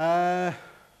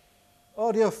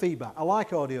 Audio feedback. I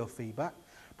like audio feedback.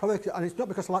 Probably, and it's not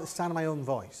because I like the sound of my own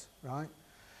voice, right?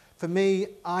 For me,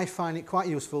 I find it quite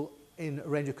useful in a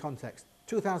range of contexts.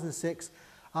 2006,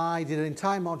 I did an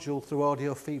entire module through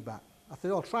audio feedback. I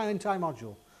thought, oh, try an entire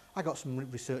module. I got some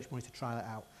research money to try that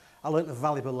out. I learnt a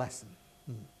valuable lesson.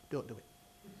 Don't do it.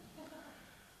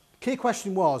 Key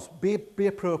question was, be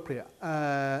appropriate.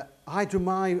 I do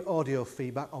my audio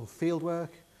feedback on fieldwork,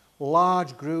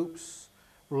 large groups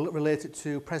related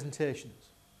to presentations.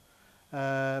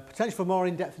 Potential for more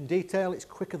in-depth and detail. It's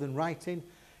quicker than writing.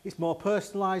 It's more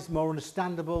personalised, more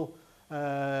understandable.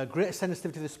 Greater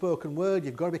sensitivity to the spoken word.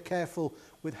 You've got to be careful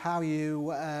with how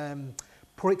you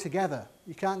put it together.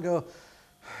 You can't go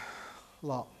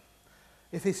lot.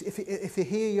 If you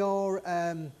hear your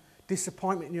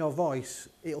disappointment in your voice,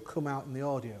 it'll come out in the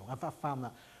audio. I've found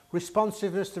that.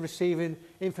 Responsiveness to receiving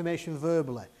information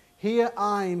verbally. Here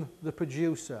I'm the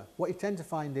producer. What you tend to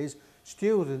find is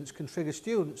students can trigger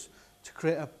students to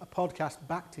create a podcast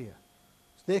back to you.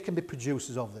 So they can be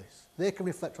producers of this. They can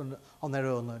reflect on their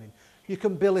own learning. You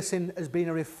can bill this in as being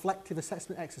a reflective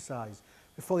assessment exercise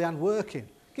before the end working.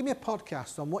 Give me a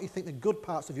podcast on what you think the good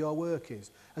parts of your work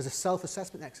is as a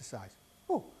self-assessment exercise.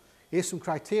 Oh, here's some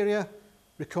criteria,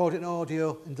 record it in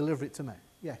audio and deliver it to me.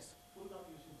 Yes? What about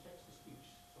using text-to-speech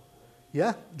software?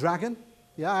 Yeah, Dragon.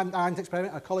 Yeah, I haven't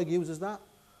experimented. A colleague uses that.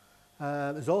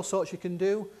 There's all sorts you can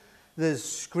do. There's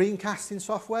screencasting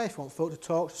software if you want folk to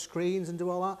talk to screens and do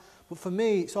all that. But for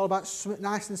me, it's all about something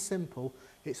nice and simple.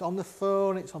 It's on the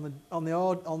phone, it's on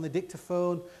the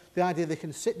dictaphone. The idea they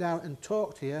can sit down and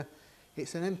talk to you.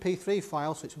 It's an MP3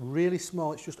 file, so it's really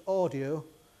small. It's just audio,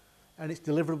 and it's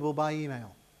deliverable by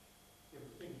email. Yeah,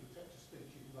 but the thing with text-to-speech,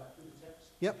 you can write through the text,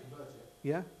 Yep. convert it,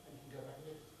 Yeah, and you can go back and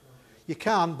edit it. you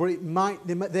can, but it might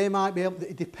they might be able.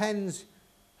 It depends.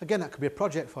 Again, that could be a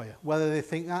project for you. Whether they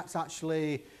think that's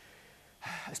actually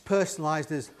as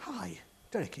personalised as "Hi,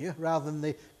 Derek here," rather than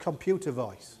the computer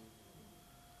voice.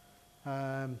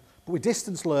 But with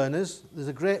distance learners, there's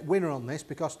a great winner on this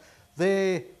because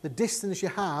the distance you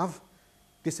have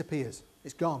disappears.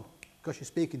 It's gone because you're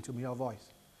speaking to them with your voice.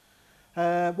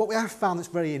 What we have found that's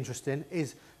very interesting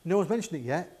is, no one's mentioned it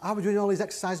yet, are we doing all these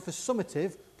exercises for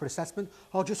summative, for assessment,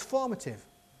 or just formative?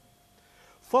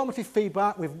 Formative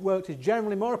feedback we've worked is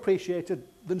generally more appreciated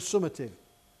than summative,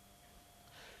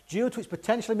 due to its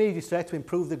potential immediacy to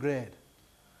improve the grade.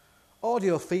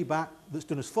 Audio feedback that's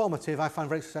done as formative I find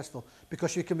very successful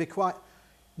because you can be quite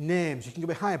names. You can go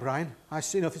be, "Hi Brian, I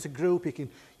see, if it's a group,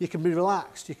 you can be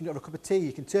relaxed, you can have a cup of tea,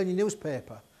 you can turn your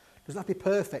newspaper. It doesn't have to be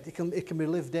perfect, it can be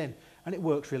lived in, and it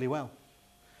works really well.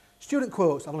 Student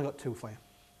quotes, I've only got 2 for you.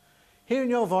 Hearing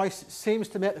your voice seems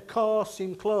to make the course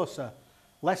seem closer,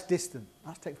 less distant.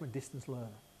 That's taken from a distance learner.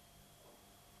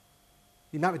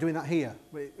 You might be doing that here,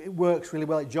 but it works really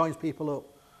well, it joins people up.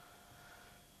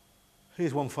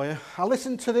 Here's one for you. I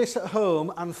listened to this at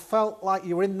home and felt like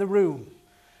you were in the room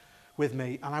with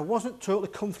me, and I wasn't totally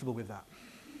comfortable with that.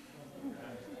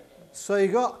 So you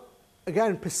got,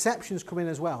 again, perceptions come in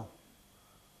as well.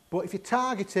 But if you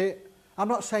target it, I'm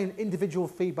not saying individual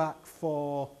feedback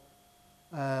for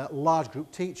large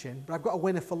group teaching, but I've got a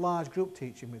winner for large group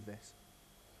teaching with this.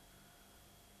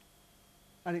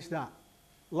 And it's that.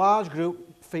 Large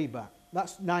group feedback.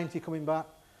 That's 90 coming back.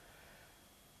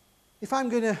 If I'm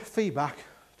going to feedback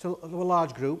to a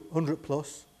large group, 100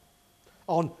 plus,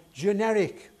 on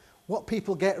generic, what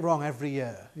people get wrong every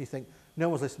year, and you think, no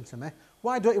one's listening to me,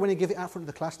 why don't you, when you give it out front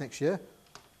of the class next year,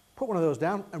 put one of those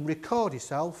down and record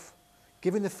yourself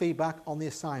giving the feedback on the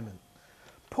assignment.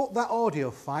 Put that audio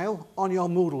file on your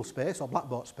Moodle space or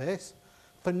Blackboard space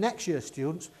for next year's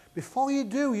students. Before you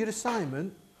do your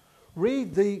assignment,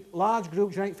 read the large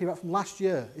group generic feedback from last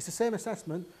year. It's the same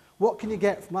assessment. What can you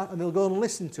get from that? And they'll go and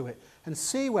listen to it and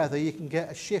see whether you can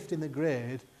get a shift in the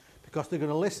grade because they're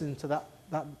going to listen to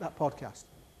that podcast.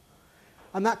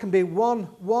 And that can be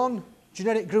one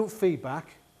generic group feedback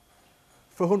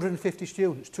for 150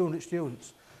 students, 200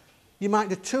 students. You might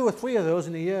do 2 or 3 of those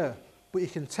in a year, but you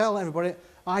can tell everybody,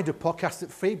 I do podcasted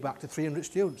feedback to 300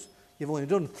 students. You've only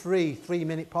done 3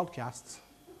 3-minute podcasts,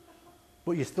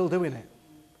 but you're still doing it.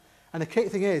 And the key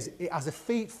thing is, it has a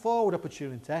feed-forward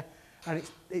opportunity, and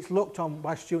it's looked on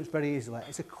by students very easily.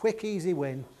 It's a quick, easy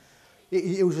win.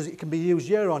 It can be used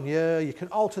year on year. You can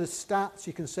alter the stats.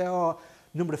 You can say, oh,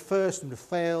 number of firsts, number of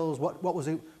fails, what was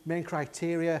the main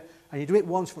criteria, and you do it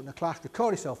once in front of the class,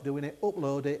 record yourself doing it,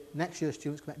 upload it, next year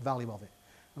students can make value of it.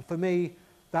 And for me,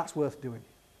 that's worth doing.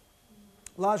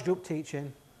 Large group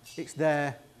teaching, it's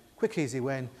there, quick, easy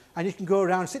win, and you can go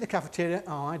around, sit in the cafeteria,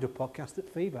 oh, I do podcast at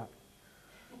feedback.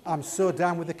 I'm so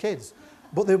down with the kids.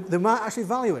 But they might actually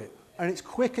value it, and it's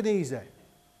quick and easy. Well,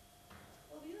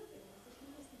 the other thing is they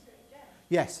can listen to it again.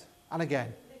 Yes, and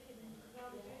again. They can,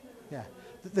 rather than doing it.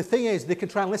 Yeah. The thing is, they can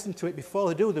try and listen to it before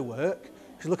they do the work,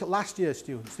 because look at last year's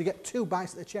students. They get 2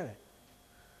 bites at the cherry. Have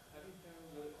you found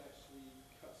that it actually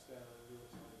cuts down real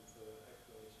time for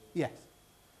explanation? Yes.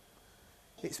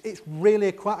 It's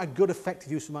really quite a good,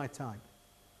 effective use of my time.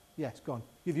 Yes, go on.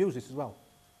 You've used this as well.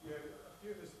 Yeah, a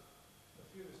few of us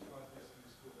tried this in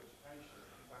the School of Education.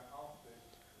 In fact, after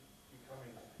you come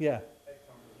in Yeah. X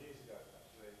number of years ago,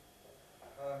 actually.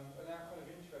 And our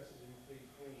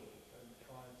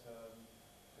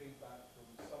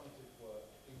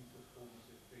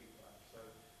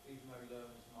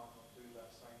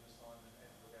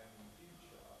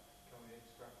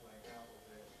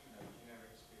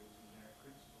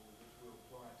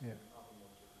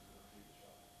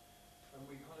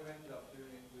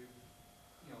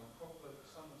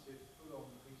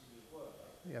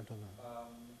I've done that.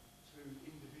 To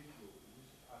individuals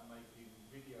and making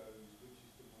videos, which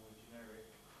is the more generic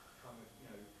kind of,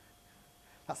 you know,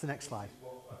 That's the next slide. this is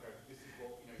what, okay, this is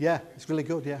what, you know, Yeah, you it's really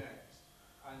good, do yeah. next.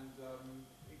 And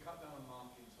it cut down on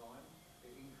marking time,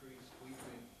 it increased, we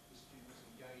think, the students'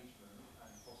 engagement and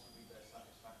possibly their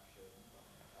satisfaction.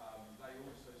 They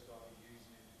also started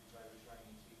using it because they were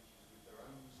training teachers with their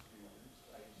own students,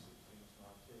 aged 16 to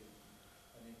 19,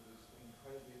 and it was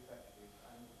incredibly effective.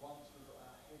 And once we got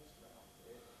our heads around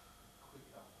it,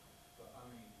 quicker, but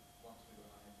only once we got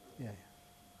our heads around it. Yeah,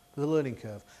 yeah. There's a learning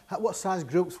curve. What size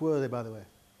groups were they, by the way?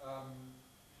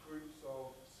 Groups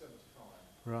of 75.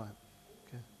 Right.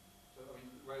 Okay. So, I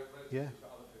mean, relatively Yeah. to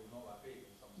other people, not that big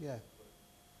in some Yeah. sense.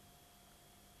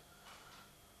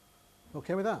 But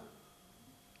Okay with that?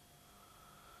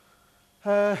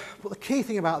 But the key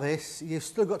thing about this, you've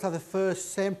still got to have the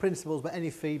first same principles, but any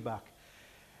feedback.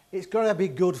 It's got to be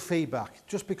good feedback.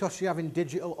 Just because you're having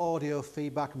digital audio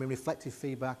feedback and reflective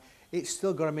feedback, it's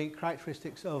still got to meet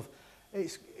characteristics of,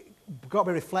 it's got to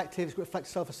be reflective, it's got to reflect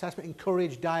self-assessment,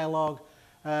 encourage dialogue,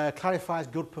 clarifies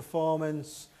good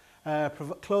performance,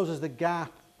 closes the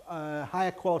gap,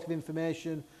 higher quality of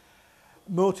information,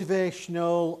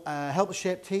 motivational, helps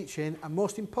shape teaching, and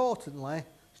most importantly,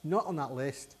 it's not on that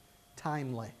list,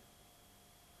 timely.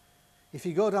 If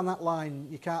you go down that line,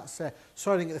 you can't say,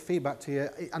 sorry I didn't get the feedback to you.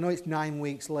 I know it's 9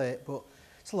 weeks late, but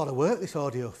it's a lot of work, this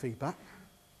audio feedback.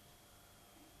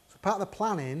 So part of the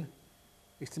planning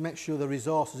is to make sure the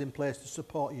resources in place to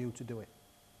support you to do it.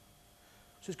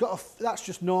 So it's got that's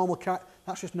just normal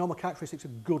characteristics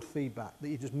of good feedback, that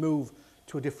you just move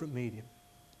to a different medium.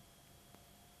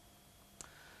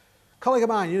 Colleague of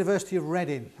mine, University of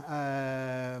Reading,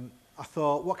 I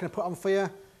thought, what can I put on for you?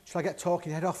 Shall I get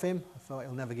talking head off him? I thought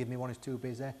he'll never give me one, he's too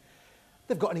busy.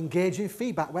 They've got an engaging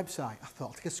feedback website. I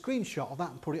thought, take a screenshot of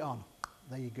that and put it on.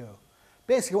 There you go.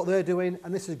 Basically what they're doing,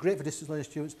 and this is great for distance learning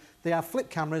students, they have flip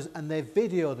cameras and they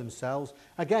video themselves.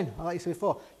 Again, like you said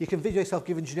before, you can video yourself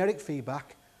giving generic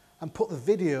feedback and put the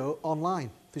video online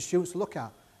for students to look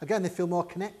at. Again, they feel more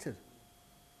connected.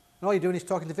 And all you're doing is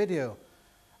talking to video.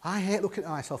 I hate looking at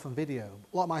myself on video.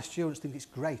 A lot of my students think it's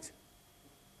great.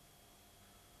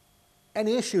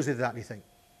 Any issues with that, do you think?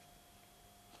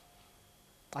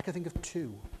 I can think of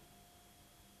two.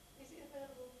 Is it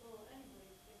available for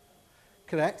anybody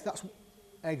to pick up? Correct,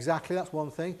 that's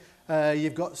one thing.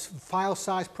 You've got file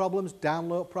size problems,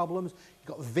 download problems.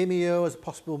 You've got Vimeo as a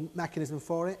possible mechanism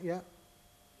for it, yeah? It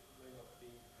may not be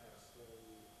as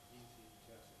easy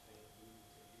to ascertain who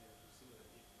to, you know, to see that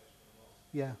the information lost,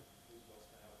 Yeah, who's lost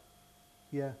out.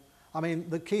 yeah. I mean,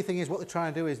 the key thing is what they're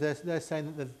trying to do is they're saying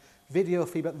that the video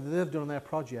feedback that they've done on their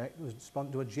project, was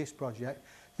responding to a GIST project,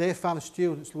 they found the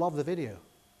students love the video.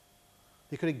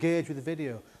 They could engage with the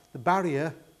video. The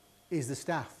barrier is the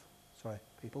staff. Sorry,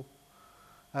 people.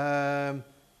 But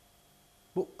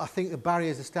I think the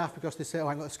barrier is the staff because they say, oh,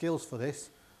 I haven't got the skills for this.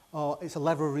 Or it's a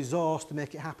level of resource to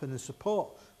make it happen and support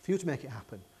for you to make it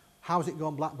happen. How's it go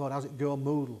on Blackboard? How's it go on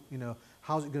Moodle? You know,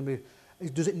 how's it going to be?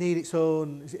 Does it need its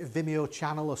own, is it a Vimeo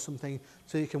channel or something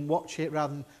so you can watch it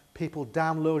rather than people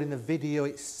downloading the video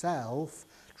itself,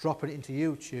 dropping it into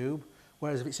YouTube,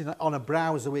 whereas if it's on a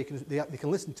browser where they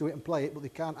can listen to it and play it, but they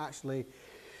can't actually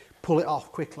pull it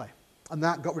off quickly. And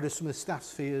that got rid of some of the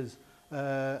staff's fears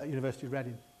at University of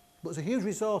Reading. But it's a huge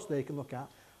resource there you can look at.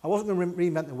 I wasn't going to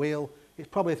reinvent the wheel. It's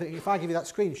probably, if I give you that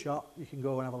screenshot, you can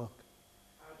go and have a look.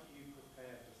 How do you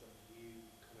prepare for something? Do you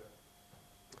kind of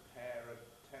prepare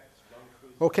a text run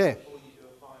through Okay. before you do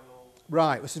a final?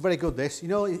 Right, this is very good, this. You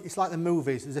know, it's like the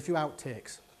movies, there's a few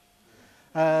outtakes.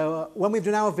 When we've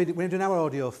done our video, when we've done our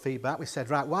audio feedback, we said,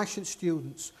 right, why should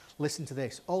students listen to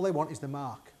this? All they want is the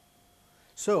mark.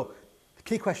 So, the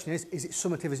key question is it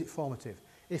summative, is it formative?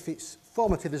 If it's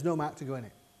formative, there's no mark to go in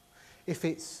it. If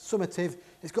it's summative,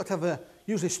 it's got to have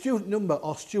usually a student number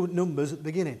or student numbers at the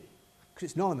beginning, because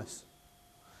it's anonymous.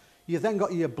 You've then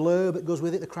got your blurb that goes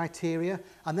with it, the criteria,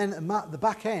 and then at the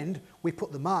back end, we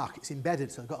put the mark. It's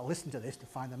embedded, so they've got to listen to this to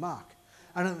find the mark.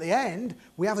 And at the end,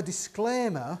 we have a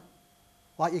disclaimer,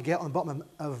 like you get on the bottom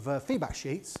of feedback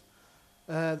sheets,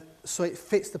 so it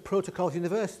fits the protocol of the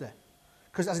university.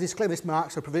 Because as a disclaimer, this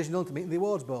marks are provisional to meet the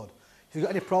awards board. If you've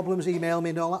got any problems, email me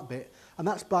and all that bit. And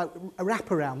that's by a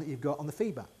wraparound that you've got on the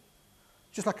feedback.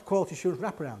 Just like a quality assurance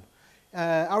wraparound.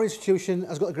 Our institution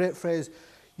has got a great phrase,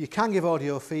 you can give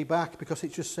audio feedback because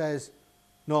it just says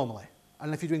normally.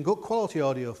 And if you're doing good quality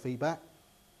audio feedback,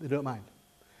 they don't mind.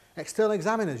 External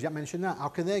examiners, you haven't mentioned that, how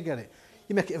can they get it?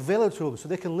 You make it available to them so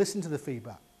they can listen to the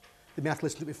feedback. They may have to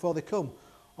listen to it before they come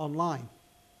online.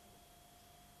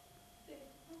 The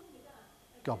problem with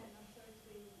that, Go on. again, I'm sorry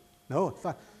to be... No, it's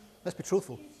fine. Let's be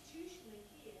truthful. Institutionally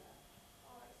here,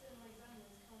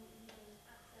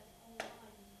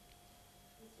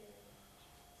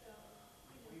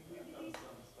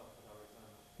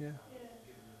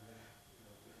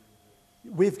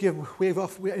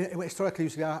 we historically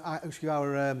used to give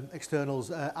our externals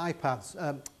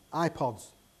iPods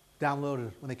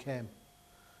downloaded when they came.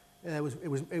 They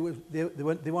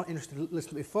weren't interested to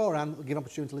listen to it beforehand, but give an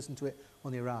opportunity to listen to it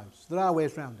when they arrived. So there are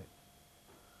ways around it.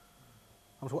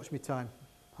 I was watching my time,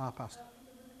 past.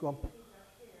 Go on.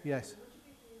 Yes.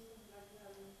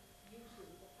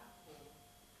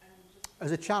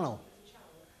 As a channel?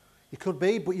 You could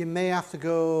be, but you may have to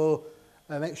go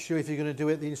make sure if you're going to do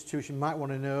it, the institution might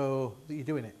want to know that you're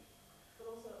doing it.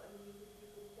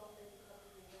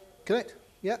 Correct?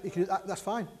 Yeah, you can, that's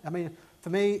fine. I mean, for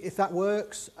me, if that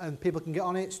works and people can get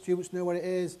on it, students know what it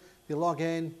is, they log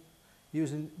in,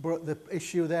 but the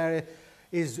issue there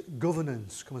is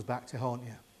governance comes back to haunt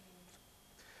you.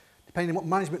 Depending on what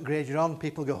management grade you're on,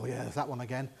 people go, oh yeah, there's that one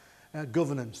again.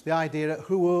 Governance, the idea that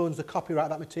who owns the copyright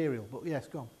of that material. But yes,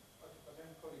 go on. I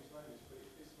don't colleagues know this, but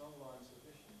if it's an online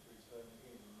submission through turning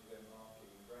in with their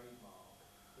marking and grade mark,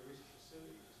 there is a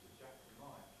facility just to jack the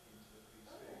mic into the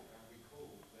PC and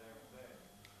record there and then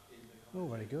in the Oh,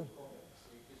 very good. comments.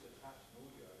 So you just attach an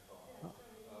audio file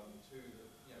to the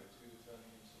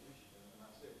turning in submission, and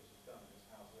that's it. It's done.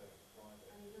 It's housed there private.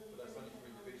 But that's only for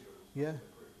individuals. Yeah.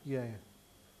 Not for groups. Yeah.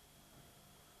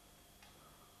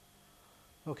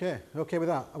 Okay with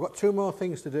that. I've got 2 more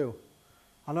things to do.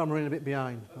 I know I'm running a bit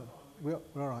behind, but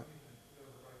we're all right.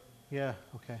 Yeah,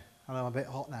 okay. I know I'm a bit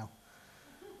hot now.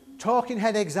 Talking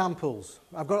head examples.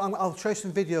 I'll show you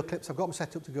some video clips. I've got them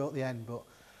set up to go at the end, but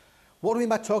what do I mean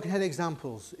by talking head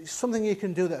examples? It's something you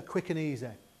can do that are quick and easy.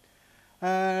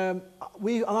 On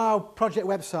our project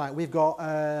website,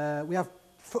 we have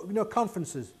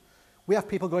conferences. We have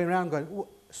people going around going,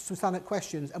 some standard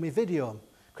questions, and we video them.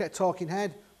 Create a talking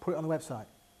head, put it on the website.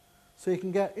 So you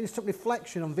can get instant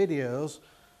reflection on videos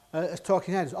as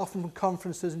talking heads, often from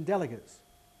conferences and delegates.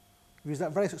 We've used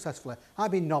that very successfully. I've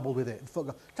been nobbled with it. And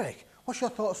thought, Derek, what's your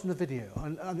thoughts on the video?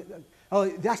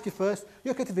 They ask you first,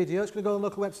 you look at the video, it's going to go on the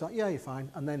local website. Yeah, you're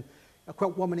fine. And then a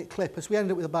quick 1-minute clip. So we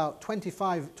ended up with about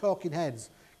 25 talking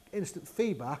heads, instant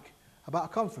feedback about a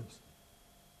conference.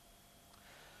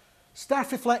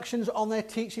 Staff reflections on their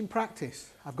teaching practice.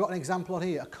 I've got an example on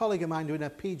here. A colleague of mine doing a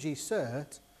PG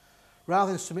cert,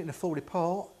 rather than submitting a full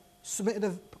report,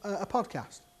 submitted a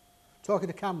podcast, talking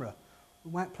to camera.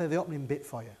 We might play the opening bit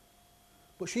for you.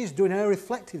 But she's doing her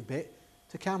reflective bit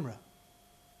to camera.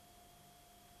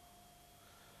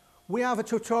 We have a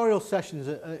tutorial sessions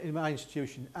in my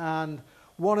institution, and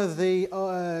one of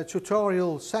the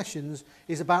tutorial sessions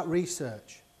is about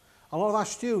research. A lot of our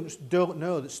students don't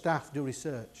know that staff do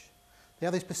research. They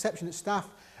have this perception that staff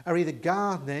are either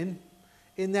gardening,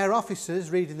 in their offices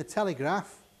reading the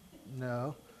Telegraph,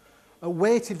 no, are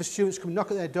waiting for students to come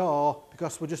knock at their door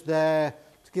because we're just there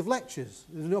to give lectures.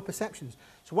 There's no perceptions.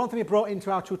 So one thing we brought into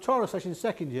our tutorial session in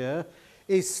second year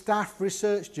is staff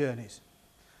research journeys.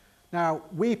 Now,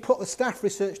 we put the staff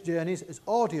research journeys as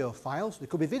audio files. They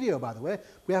could be video, by the way.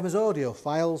 We have them as audio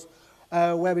files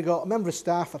where we got a member of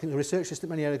staff, I think the research assistant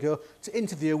many years ago, to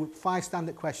interview 5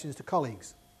 standard questions to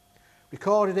colleagues.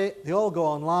 Recorded it, they all go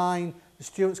online. The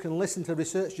students can listen to the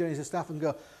research journeys of staff and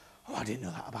go, oh, I didn't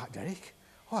know that about Derek.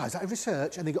 Oh, is that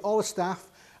research? And they get all the staff,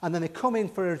 and then they come in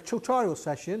for a tutorial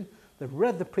session. They've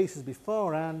read the pieces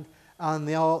beforehand, and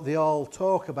they all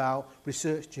talk about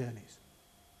research journeys.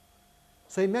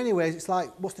 So in many ways, it's like,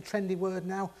 what's the trendy word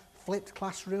now? Flipped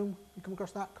classroom. You come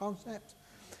across that concept?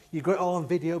 You got it all on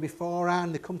video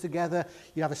beforehand, they come together,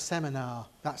 you have a seminar.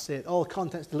 That's it. All the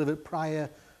content's delivered prior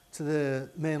to the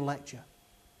main lecture.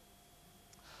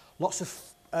 Lots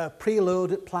of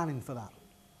preloaded planning for that.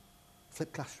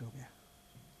 Flipped classroom, yeah.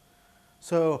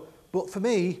 So, but for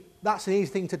me, that's an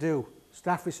easy thing to do.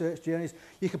 Staff research journeys.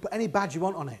 You can put any badge you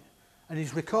want on it. And you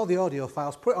just record the audio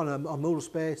files, put it on Moodle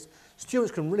Space.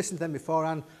 Students can listen to them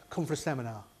beforehand, come for a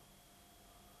seminar.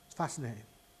 It's fascinating.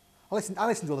 I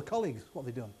listen to other colleagues, what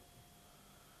they've done.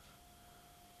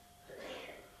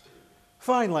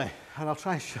 Finally, and I'll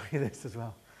try and show you this as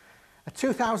well. In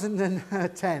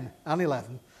 2010 and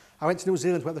 11, I went to New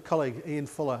Zealand with a colleague, Ian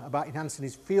Fuller, about enhancing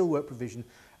his fieldwork provision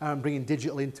and bringing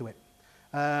digital into it.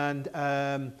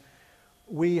 And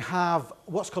we have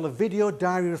what's called a video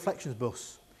diary reflections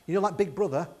bus. You know, like Big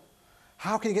Brother?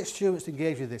 How can you get students to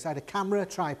engage with this? I had a camera, a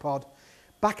tripod,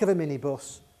 back of a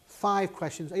minibus, 5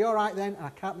 questions. Are you all right then? And I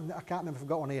can't remember if I've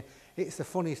got one here. It's the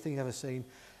funniest thing I've ever seen.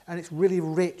 And it's really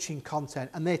rich in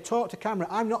content. And they talk to camera.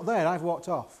 I'm not there, I've walked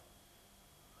off.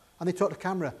 And they talk to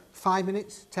camera 5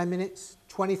 minutes, 10 minutes,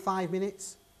 25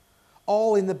 minutes,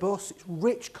 all in the bus. It's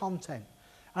rich content.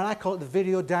 And I call it the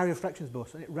video diary reflections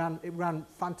bus. And it ran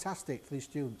fantastic for these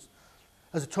students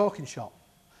as a talking shop.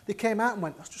 They came out and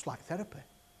went, that's just like therapy.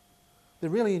 They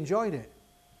really enjoyed it.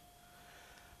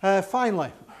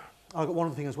 Finally, I've got one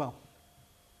other thing as well.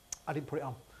 I didn't put it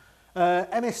on.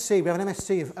 MSc, we have an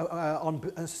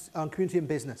MSc on community and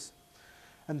business.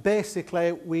 And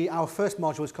basically, our first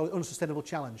module is called Unsustainable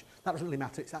Challenge. That doesn't really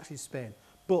matter, it's actually Spain.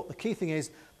 But the key thing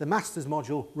is, the master's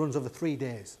module runs over 3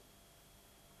 days.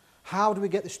 How do we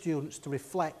get the students to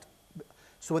reflect,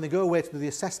 so when they go away to do the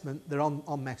assessment, they're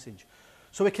on message?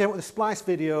 So we came up with a Splice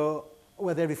video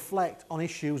where they reflect on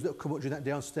issues that come up during that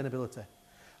day on sustainability.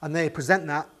 And they present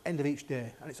that end of each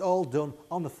day. And it's all done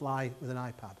on the fly with an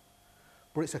iPad.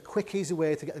 But it's a quick, easy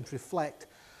way to get them to reflect.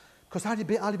 Because how do you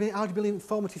believe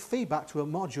informative feedback to a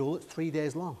module that's 3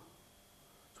 days long?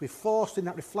 So we're forced in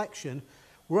that reflection.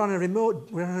 We're on a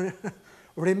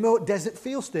remote desert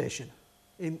field station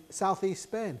in southeast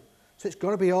Spain. So it's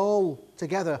got to be all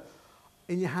together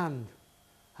in your hand.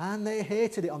 And they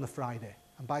hated it on the Friday.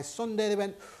 And by Sunday they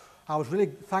went, I was really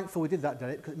thankful we did that,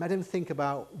 Derek, because it made them think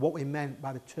about what we meant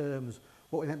by the terms,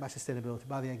 what we meant by sustainability,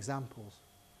 by the examples.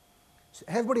 So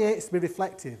everybody hates to be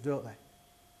reflective, don't they?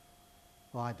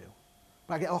 Well, I do.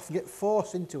 But I often get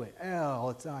forced into it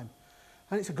all the time.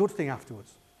 And it's a good thing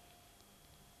afterwards.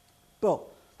 But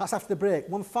that's after the break.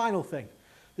 One final thing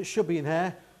that should be in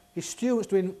here is students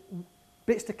doing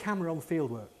bits to camera on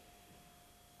fieldwork.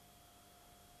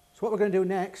 So what we're going to do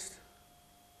next,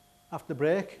 after the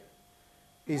break,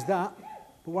 is that.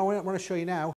 But what I want to show you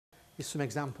now is some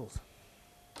examples.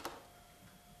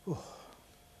 Ooh.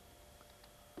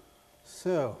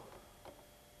 So,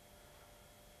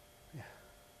 yeah.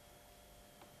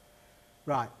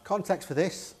 Right, context for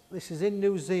this. This is in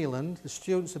New Zealand. The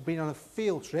students have been on a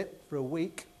field trip for a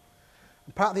week.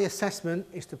 And part of the assessment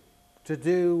is to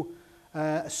do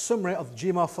a summary of the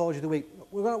geomorphology of the week.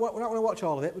 We're not going to watch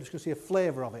all of it, we're just going to see a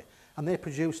flavour of it. And they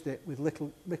produced it with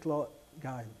little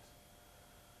guidance.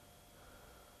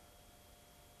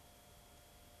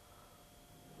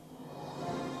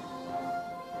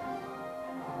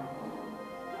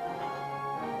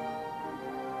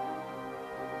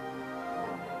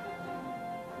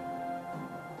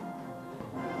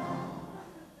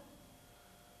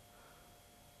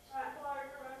 Right, hello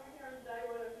everyone, we're here on day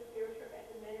one of the field trip at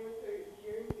the Manawatu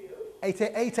Dune Field.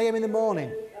 8 a.m. in the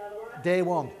morning, day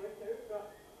one. We've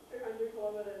got 200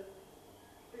 kilometres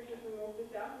stretches from north to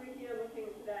south. We're here looking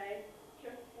today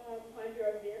just behind you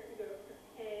over there. If we go a quick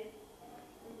pan,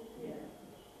 yeah,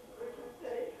 we can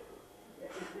see.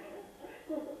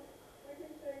 We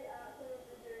can see some of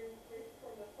the dunes just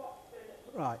from the fox village.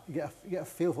 Right, you get a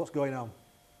feel for what's going on.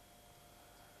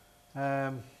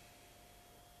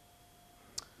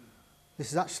 This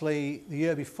is actually the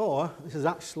year before. This is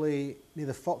actually near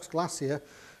the Fox Glacier,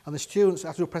 and the students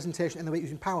had to do a presentation in the week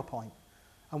using PowerPoint.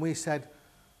 And we said,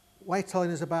 why are you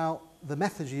telling us about the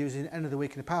methods you're using at the end of the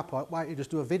week in the PowerPoint? Why don't you just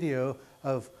do a video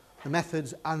of the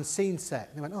methods and scene set?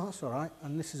 And they went, oh, that's all right.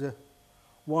 And this is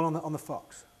one on the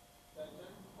Fox.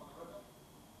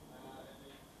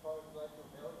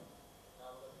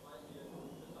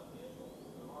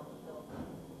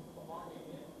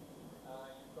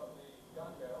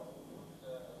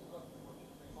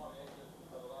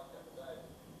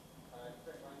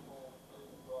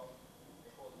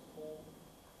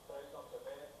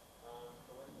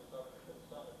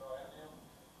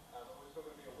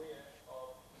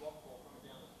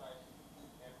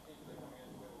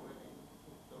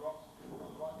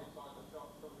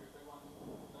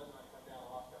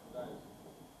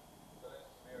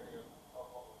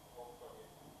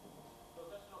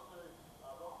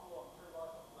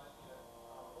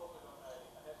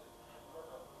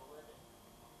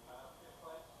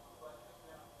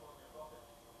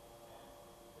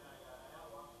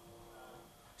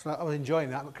 So I was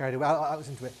enjoying that, I got carried away, I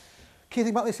listened to it. Key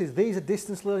thing about this is these are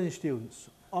distance learning students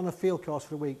on a field course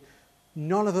for a week.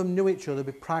 None of them knew each other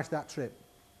prior to that trip.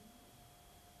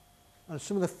 And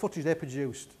some of the footage they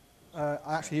produced, I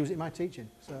actually use it in my teaching.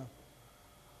 So,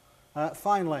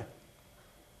 finally,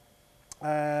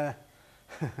 some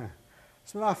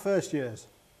of our first years.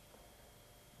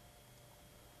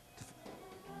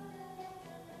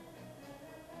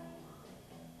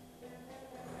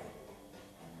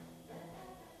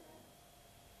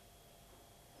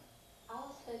 Our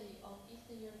study of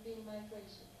Eastern European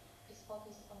migration is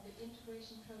focused on the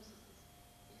integration processes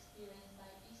experienced by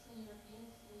Eastern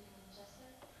Europeans living in Chester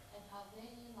and how their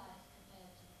new life compared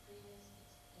to previous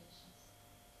expectations.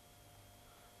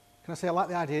 Can I say I like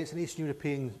the idea it's an Eastern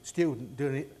European student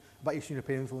doing it about Eastern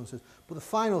European influences. But the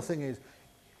final thing is,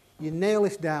 you nail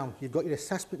this down. You've got your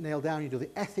assessment nailed down. You do the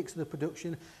ethics of the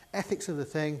production, ethics of the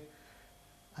thing,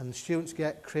 and the students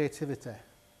get creativity.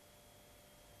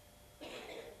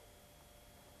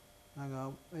 Hang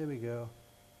on, here we go.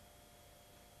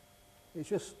 It's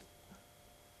just,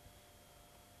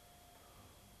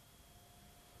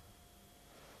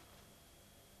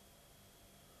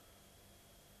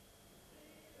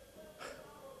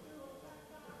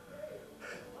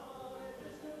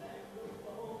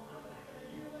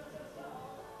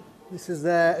 This is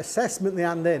their assessment they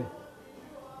hand in.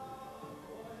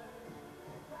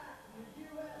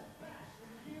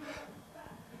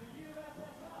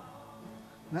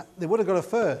 Now, they would have got a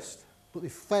first, but they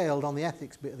failed on the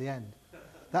ethics bit at the end.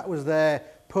 That was their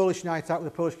Polish night out with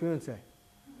the Polish community.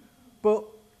 But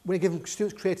when you give them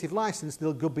students creative license,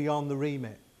 they'll go beyond the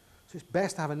remit. So it's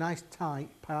best to have a nice tight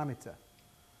parameter.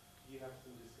 You have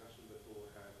some discussion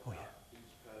beforehand Oh, about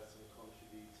each person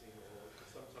contributing, or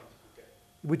sometimes people get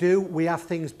We do. We have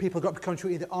things, people got to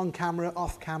contribute either on camera,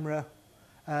 off camera,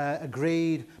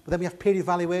 agreed. But then we have peer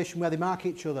evaluation where they mark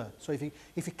each other. So if you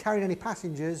carried any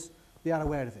passengers, they are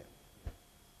aware of it.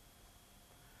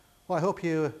 Well, I hope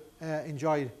you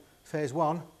enjoyed phase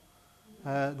 1.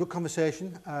 Good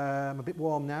conversation. I'm a bit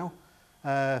warm now.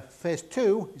 Phase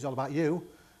 2 is all about you,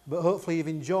 but hopefully you've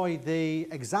enjoyed the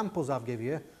examples I've given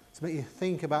you to make you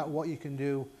think about what you can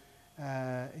do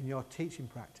in your teaching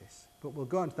practice. But we'll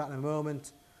go into that in a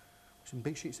moment. Some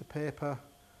big sheets of paper.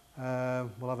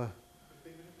 We'll have a...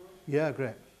 15-minute break? Yeah,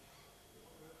 great.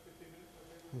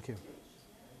 Thank you.